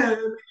 Yeah,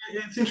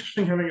 it's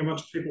interesting having a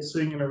bunch of people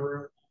sitting in a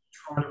room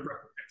trying to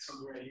replicate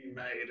something that you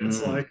made.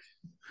 It's like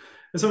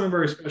there's something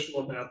very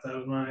special about that,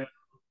 and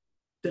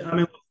I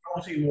mean,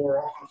 quality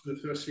wore off after the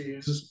first few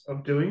years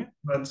of doing it,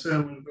 but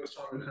certainly the first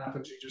time it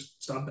happens, you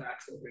just start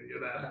backflipping.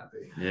 You're that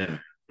happy.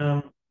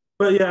 Yeah.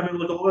 But yeah, I mean,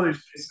 look, a lot of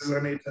these pieces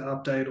I need to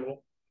update or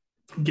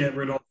get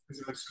rid of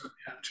because I certainly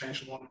have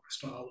changed a lot of my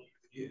style over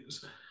the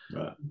years.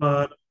 Right.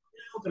 But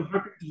I'm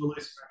hoping to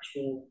release an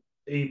actual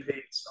EP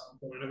at some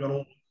point. I've got all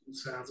the cool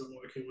sounds I'm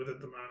working with at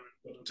the moment,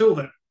 but until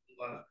then,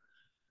 we'll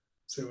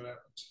see what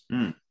happens.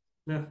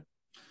 Yeah.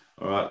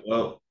 All right.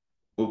 Well,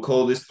 we'll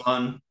call this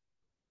one.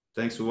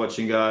 Thanks for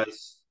watching,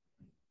 guys.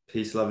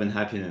 Peace, love, and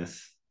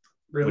happiness.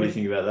 Really? What do you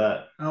think about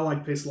that? I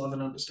like peace, love,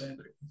 and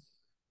understanding.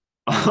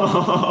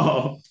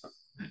 Oh,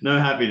 no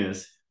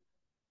happiness.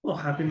 Well,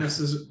 happiness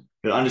is.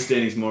 But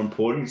understanding is more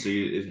important. So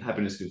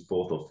happiness is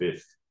fourth or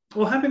fifth.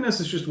 Well, happiness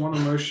is just one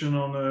emotion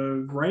on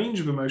a range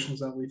of emotions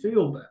that we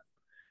feel. But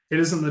it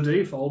isn't the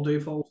default.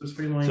 Default is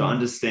feeling. So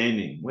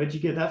understanding. Where'd you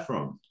get that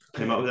from?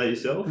 Came up with that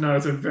yourself? No,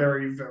 it's a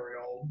very, very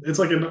old. It's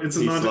like it's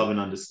peace, a love, and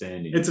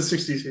understanding. It's a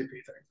 '60s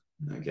hippie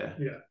thing. Okay.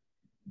 Yeah.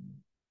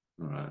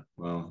 All right.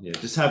 Well, yeah.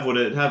 Just have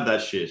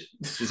that shit.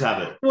 Just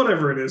have it.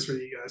 Whatever it is for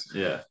you guys.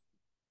 Yeah.